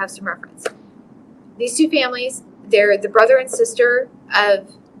we have some reference. These two families, they're the brother and sister of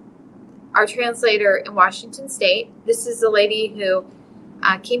our translator in Washington State. This is a lady who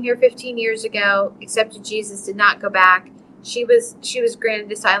came here 15 years ago, accepted Jesus, did not go back. She was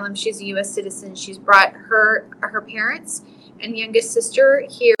granted asylum. She's a U.S. citizen. She's brought her parents and youngest sister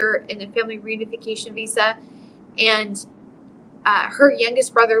here in a family reunification visa, and her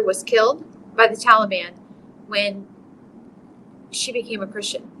youngest brother was killed by the Taliban when she became a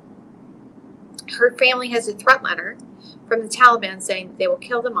Christian. Her family has a threat letter from the Taliban saying that they will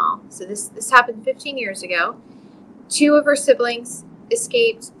kill them all. So this happened 15 years ago. Two of her siblings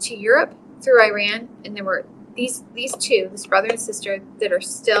escaped to Europe through Iran, and there were these two, this brother and sister, that were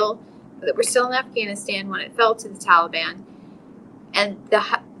still in Afghanistan when it fell to the Taliban. And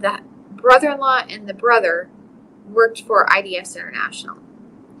the brother-in-law and the brother worked for IDS International.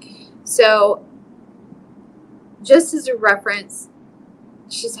 So just as a reference,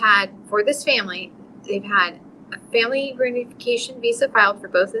 she's had, for this family, they've had a family reunification visa filed for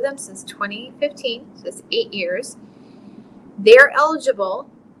both of them since 2015, so it's 8 years. They're eligible,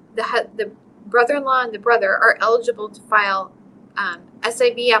 the brother-in-law and the brother are eligible to file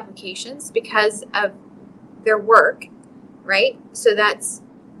SIV applications because of their work, right? So that's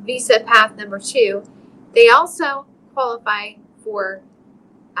visa path number 2. They also qualify for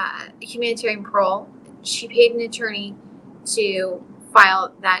humanitarian parole. She paid an attorney to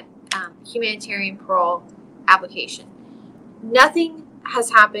file that humanitarian parole application. Nothing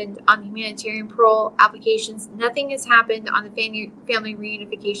has happened on the humanitarian parole applications. Nothing has happened on the family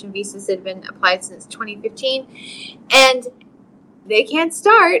reunification visas that have been applied since 2015. And they can't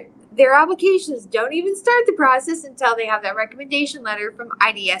start their applications. Don't even start the process until they have that recommendation letter from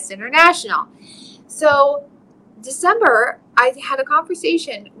IDS International. So December, I had a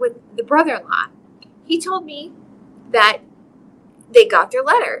conversation with the brother-in-law. He told me that they got their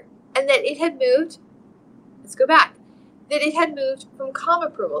letter and that it had moved. Let's go back. That it had moved from COM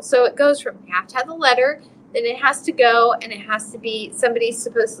approval. So it goes from you have to have the letter, then it has to go, and it has to be somebody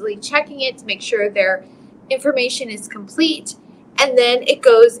supposedly checking it to make sure their information is complete. And then it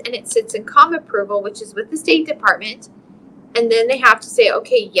goes and it sits in COM approval, which is with the State Department. And then they have to say,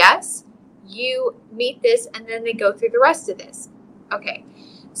 okay, yes, you meet this, and then they go through the rest of this. Okay.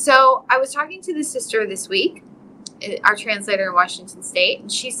 So I was talking to the sister this week, our translator in Washington State,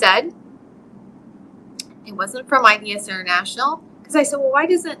 and she said it wasn't from IDS International. Because I said, well, why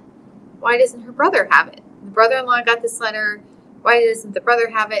doesn't her brother have it? The brother-in-law got this letter. Why doesn't the brother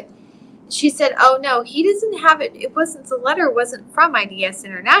have it? She said, oh, no, he doesn't have it. The letter wasn't from IDS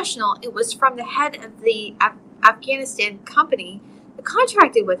International. It was from the head of the Afghanistan company that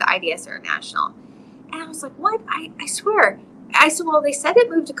contracted with IDS International. And I was like, what? I swear. I said, well, they said it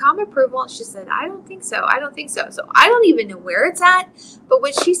moved to COM approval. And she said, I don't think so. So I don't even know where it's at. But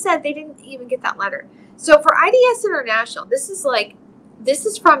when she said they didn't even get that letter. So for IDS International, this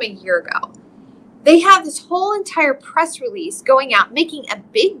is from a year ago. They have this whole entire press release going out, making a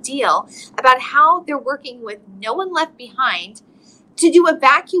big deal about how they're working with No One Left Behind to do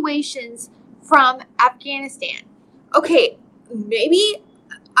evacuations from Afghanistan. Okay, maybe,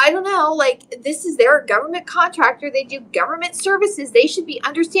 I don't know, like, this is their government contractor. They do government services. They should be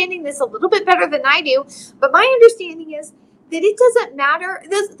understanding this a little bit better than I do. But my understanding is that it doesn't matter.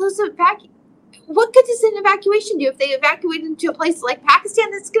 What good does an evacuation do if they evacuate them to a place like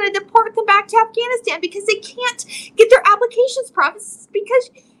Pakistan that's going to deport them back to Afghanistan because they can't get their applications processed because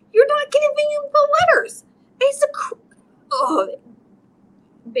you're not giving them the letters? It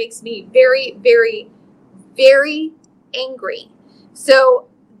makes me very, very, very angry. So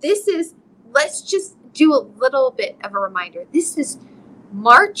let's just do a little bit of a reminder. This is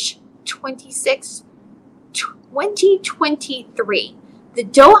March 26, 2023. The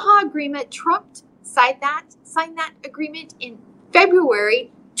Doha Agreement, Trump signed that agreement in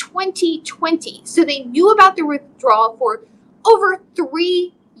February 2020. So they knew about the withdrawal for over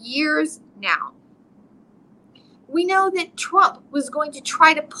 3 years now. We know that Trump was going to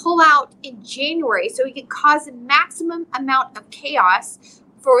try to pull out in January so he could cause a maximum amount of chaos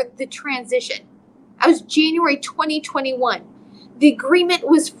for the transition. That was January 2021. The agreement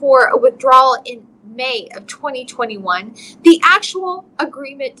was for a withdrawal in May of 2021. The actual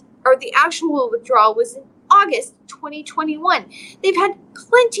agreement or the actual withdrawal was in August 2021. They've had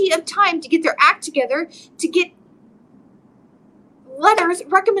plenty of time to get their act together, to get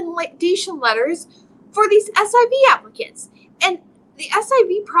recommendation letters for these SIV applicants. And the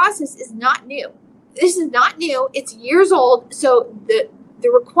SIV process is not new. This is not new. It's years old. So the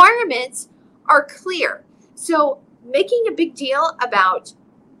requirements are clear. So making a big deal about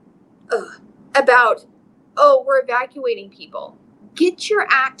we're evacuating people. Get your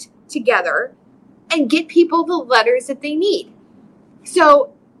act together and get people the letters that they need.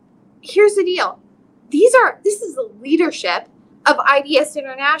 So here's the deal. This is the leadership of IDS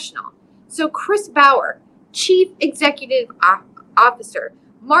International. So Chris Bauer, Chief Executive Officer,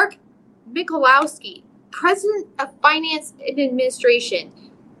 Mark Michalowski, President of Finance and Administration,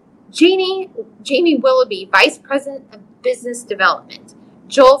 Jamie Willoughby, Vice President of Business Development,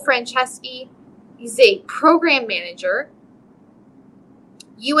 Joel Franceschi, he's a Program Manager,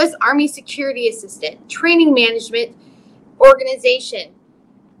 U.S. Army Security Assistant, Training Management Organization.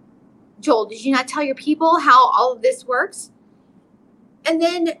 Joel, did you not tell your people how all of this works? And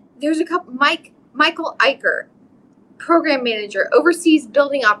then there's a couple, Michael Eicher, Program Manager, oversees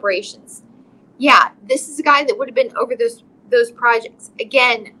building operations. Yeah, this is a guy that would have been over those projects.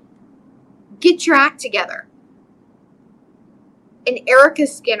 Again, get your act together. And Erica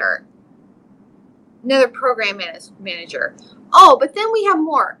Skinner, another program manager. Oh, but then we have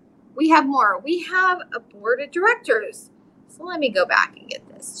more. We have a board of directors. So let me go back and get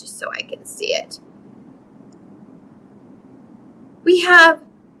this just so I can see it. We have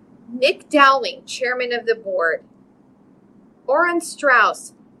Nick Dowling, chairman of the board. Oren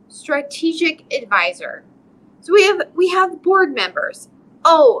Strauss, strategic advisor. So we have board members.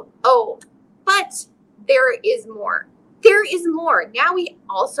 Oh, but there is more. There is more. Now we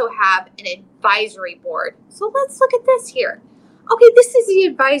also have an advisory board. So let's look at this here. Okay, this is the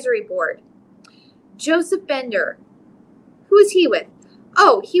advisory board. Joseph Bender. Who is he with?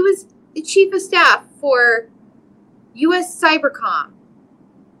 Oh, he was the chief of staff for U.S. Cybercom.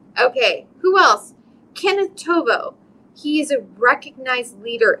 Okay, who else? Kenneth Tovo. He is a recognized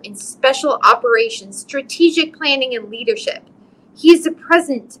leader in special operations, strategic planning, and leadership. He is the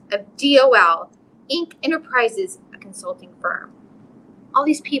president of DOL, Inc. Enterprises, a consulting firm. All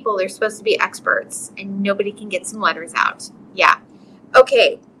these people are supposed to be experts, and nobody can get some letters out. Yeah.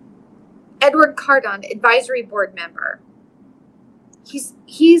 Okay. Edward Cardon, advisory board member.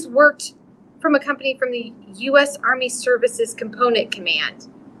 He's worked from a company from the U.S. Army Services Component Command.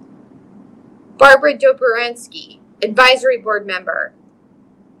 Barbara Dobrzhansky, advisory board member.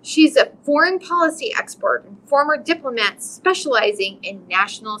 She's a foreign policy expert and former diplomat specializing in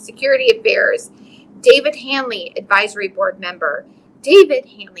national security affairs. David Hanley, advisory board member. David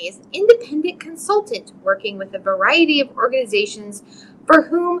Hanley is an independent consultant working with a variety of organizations for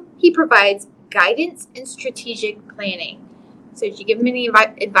whom he provides guidance and strategic planning. So did you give them any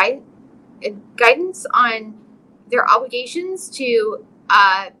guidance on their obligations to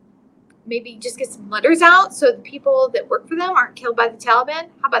maybe just get some letters out so the people that work for them aren't killed by the Taliban?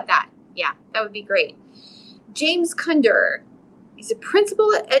 How about that? Yeah, that would be great. James Kunder. He's a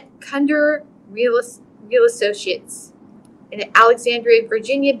principal at Kunder Real Associates, an Alexandria,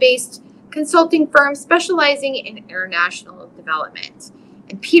 Virginia-based consulting firm specializing in international development.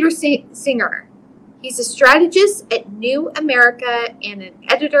 And Peter Singer. He's a strategist at New America and an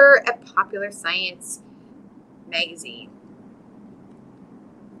editor at Popular Science magazine.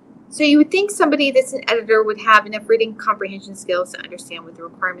 So you would think somebody that's an editor would have enough reading comprehension skills to understand what the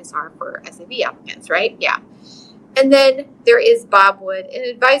requirements are for SAV applicants, right? Yeah. And then there is Bob Wood, an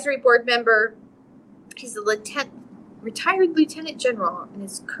advisory board member. He's a retired lieutenant general and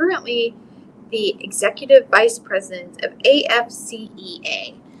is currently the executive vice president of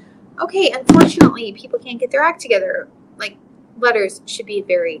AFCEA. Okay, unfortunately, people can't get their act together. Like, letters should be a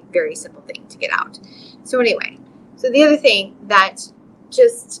very, very simple thing to get out. So anyway, so the other thing that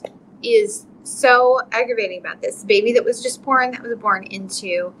just is so aggravating about this baby that was born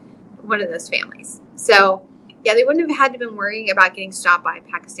into one of those families. So yeah, they wouldn't have had to been worrying about getting stopped by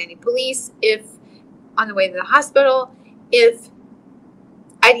Pakistani police if on the way to the hospital, if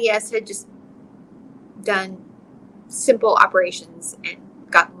IDS had just done simple operations and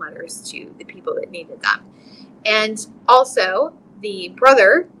gotten letters to the people that needed them. And also the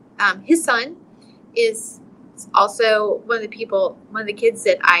brother, his son is also one of the kids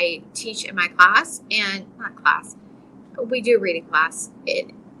that I teach in my class, and we do reading class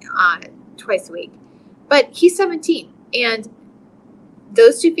twice a week, but he's 17, and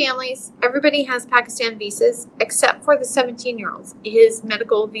those two families, everybody has Pakistan visas except for the 17-year-olds. His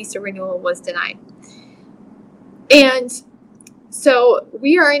medical visa renewal was denied. And so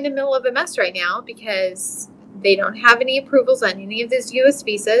we are in the middle of a mess right now because they don't have any approvals on any of those U.S.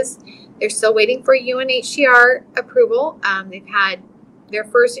 visas. They're still waiting for UNHCR approval. They've had their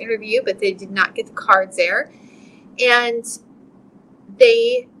first interview, but they did not get the cards there. And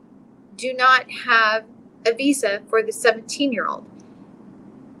they do not have a visa for the 17-year-old.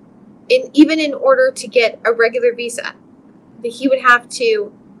 Even in order to get a regular visa, he would have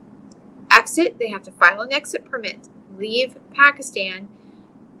to exit. They have to file an exit permit, leave Pakistan,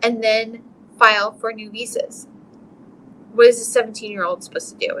 and then file for new visas. What is a 17-year-old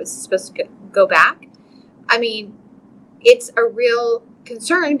supposed to do? Is he supposed to go back? I mean, it's a real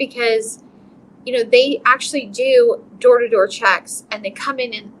concern because, they actually do door-to-door checks, and they come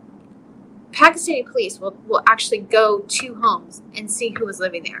in and Pakistani police will actually go to homes and see who is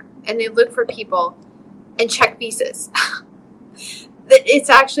living there. And they look for people and check visas. It's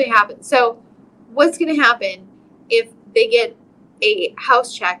actually happened. So what's going to happen if they get a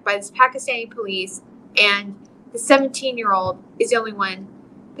house check by this Pakistani police and the 17-year-old is the only one,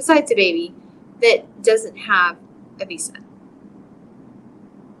 besides the baby, that doesn't have a visa?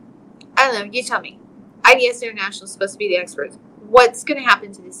 I don't know. You tell me. IDS International is supposed to be the experts. What's going to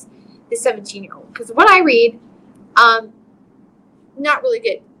happen to this 17-year-old? Because what I read, not really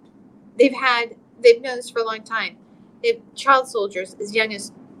good. They've known this for a long time. They have child soldiers as young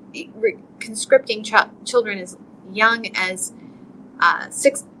as conscripting children as young as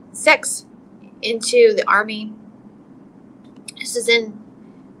 6 into the army. This is in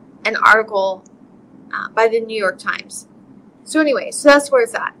an article by the New York Times. So anyway, so that's where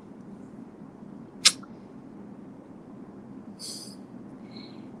it's at.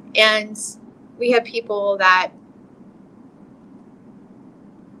 And we have people that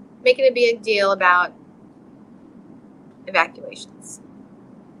making a big deal about evacuations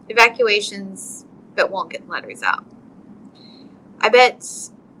that won't get letters out. I bet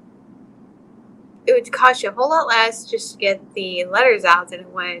it would cost you a whole lot less just to get the letters out than it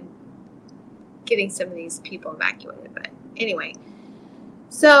would getting some of these people evacuated. But anyway,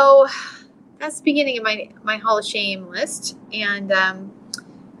 so that's the beginning of my Hall of Shame list, and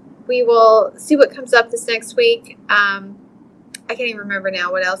we will see what comes up this next week. I can't even remember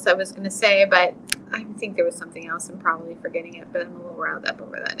now what else I was going to say, but I think there was something else. I'm probably forgetting it, but I'm a little riled up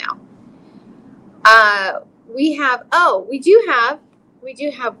over that now. We do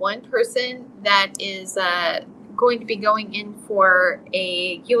have one person that is going to be going in for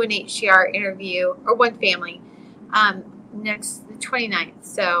a UNHCR interview, or one family, next the 29th,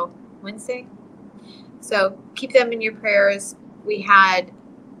 so Wednesday. So keep them in your prayers.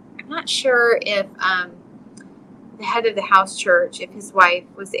 I'm not sure if the head of the house church, if his wife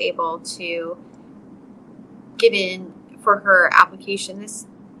was able to get in for her application this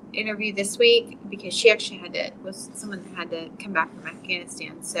interview this week, because she actually was someone that had to come back from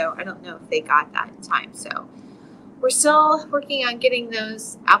Afghanistan. So I don't know if they got that in time. So we're still working on getting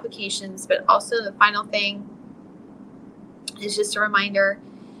those applications. But also the final thing is just a reminder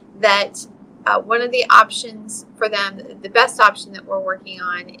that one of the options for them, the best option that we're working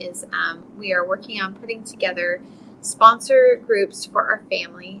on is we are working on putting together sponsor groups for our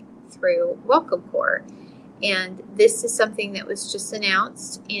family through Welcome Corps. And this is something that was just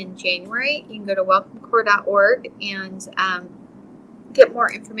announced in January. You can go to welcomecorps.org and get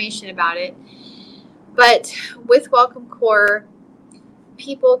more information about it. But with Welcome Corps,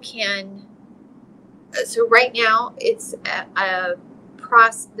 people can, so right now it's a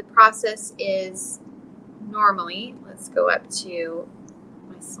the process is normally, let's go up to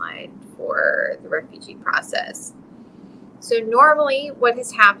my slide for the refugee process. So normally what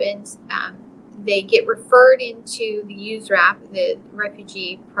has happened, they get referred into the USRAP, the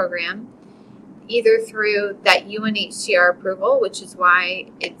refugee program, either through that UNHCR approval, which is why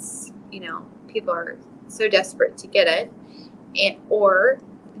it's, people are so desperate to get it, or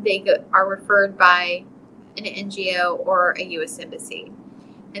they are referred by an NGO or a U.S. embassy.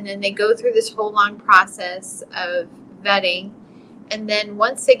 And then they go through this whole long process of vetting. And then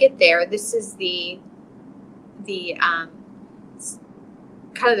once they get there, this is the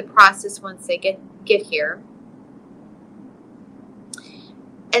kind of the process once they get here.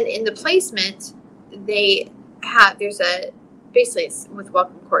 And in the placement, basically it's with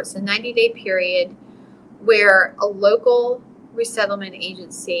Welcome Course, a 90-day period where a local resettlement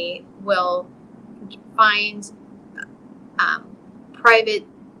agency will find private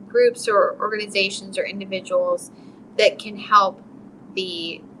groups or organizations or individuals that can help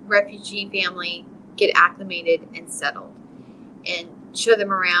the refugee family get acclimated and settled, and show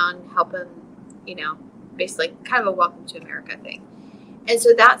them around, help them, basically kind of a welcome to America thing. And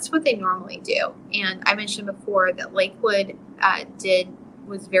so that's what they normally do. And I mentioned before that Lakewood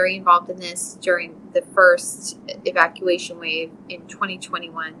was very involved in this during the first evacuation wave in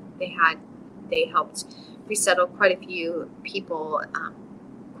 2021. They helped resettle quite a few people,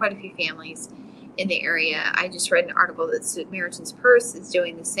 quite a few families in the area. I just read an article that Samaritan's Purse is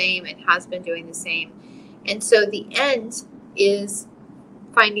doing the same and has been doing the same. And so the end is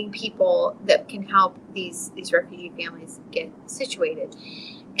finding people that can help these refugee families get situated.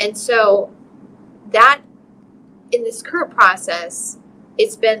 And so that, in this current process,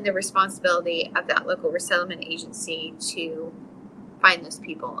 it's been the responsibility of that local resettlement agency to find those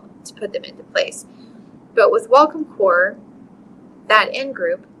people, to put them into place. But with Welcome Corps, that end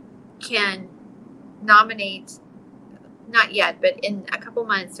group can nominate, not yet, but in a couple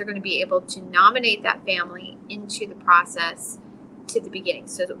months, they're going to be able to nominate that family into the process to the beginning.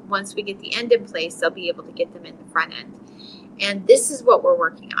 So that once we get the end in place, they'll be able to get them in the front end. And this is what we're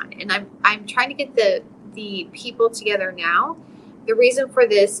working on. And I'm trying to get the people together now. The reason for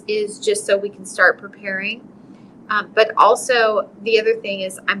this is just so we can start preparing. But also the other thing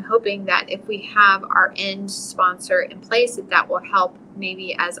is I'm hoping that if we have our end sponsor in place, that will help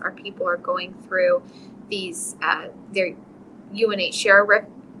maybe as our people are going through these their UNHCR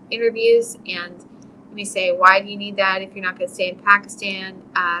interviews, and you may say, why do you need that if you're not going to stay in Pakistan?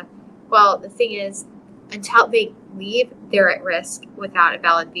 Well, the thing is, until they leave, they're at risk without a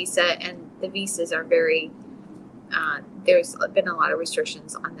valid visa, and the visas are very, there's been a lot of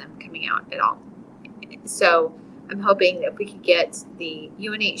restrictions on them coming out at all. So I'm hoping that if we could get the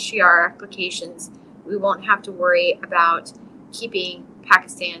UNHCR applications, we won't have to worry about keeping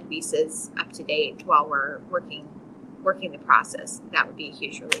Pakistan visas up to date while we're working the process. That would be a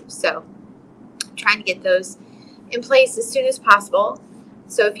huge relief. So I'm trying to get those in place as soon as possible.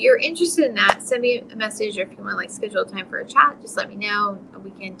 So if you're interested in that, send me a message, or if you want to schedule a time for a chat, just let me know.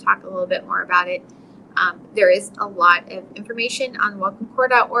 We can talk a little bit more about it. There is a lot of information on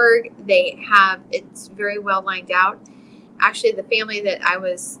welcomecorps.org. It's very well lined out. Actually, the family that I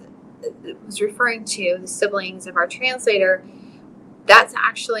was referring to, the siblings of our translator, that's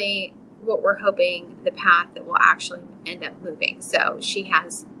actually what we're hoping, the path that will actually end up moving. So she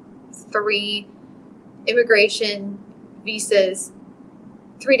has 3 immigration visas,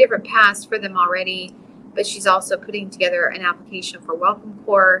 3 different paths for them already, but she's also putting together an application for Welcome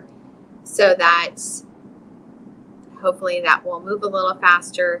Corps so that hopefully that will move a little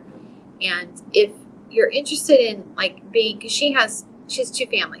faster. And if you're interested in because she has 2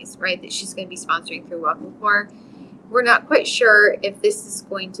 families, right, that she's going to be sponsoring through Welcome Corps. We're not quite sure if this is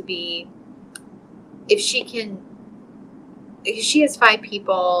going to be, if she has 5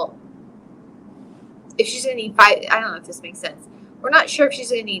 people, if she's going to need 5, I don't know if this makes sense. We're not sure if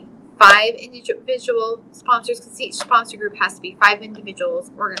she's going to need 5 individual sponsors, because each sponsor group has to be 5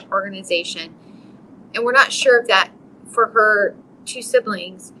 individuals or an organization. And we're not sure if that, for her 2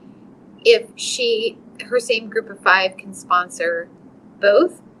 siblings, if her same group of 5 can sponsor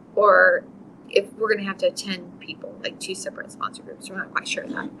both, or if we're going to have 10 people, 2 separate sponsor groups. We're not quite sure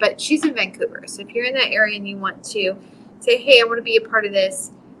of that. But she's in Vancouver. So if you're in that area and you want to say, hey, I want to be a part of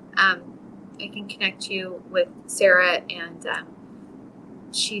this, I can connect you with Sarah, and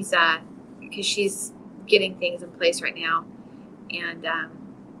because she's getting things in place right now. And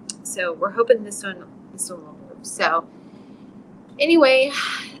so we're hoping this one will move. So anyway,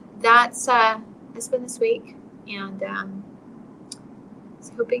 that's been this week, and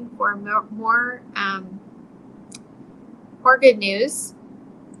hoping for more good news.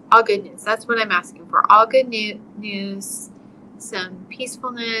 all good news. That's what I'm asking for. All good news, some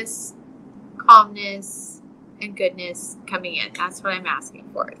peacefulness, calmness, and goodness coming in. That's what I'm asking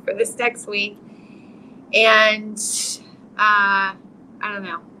for this next week. And I don't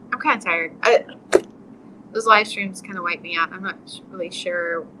know. I'm kind of tired. Those live streams kind of wipe me out. I'm not really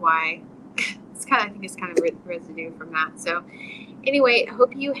sure why. I think it's kind of residue from that. So anyway, I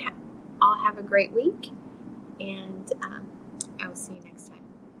hope you all have a great week, and I will see you next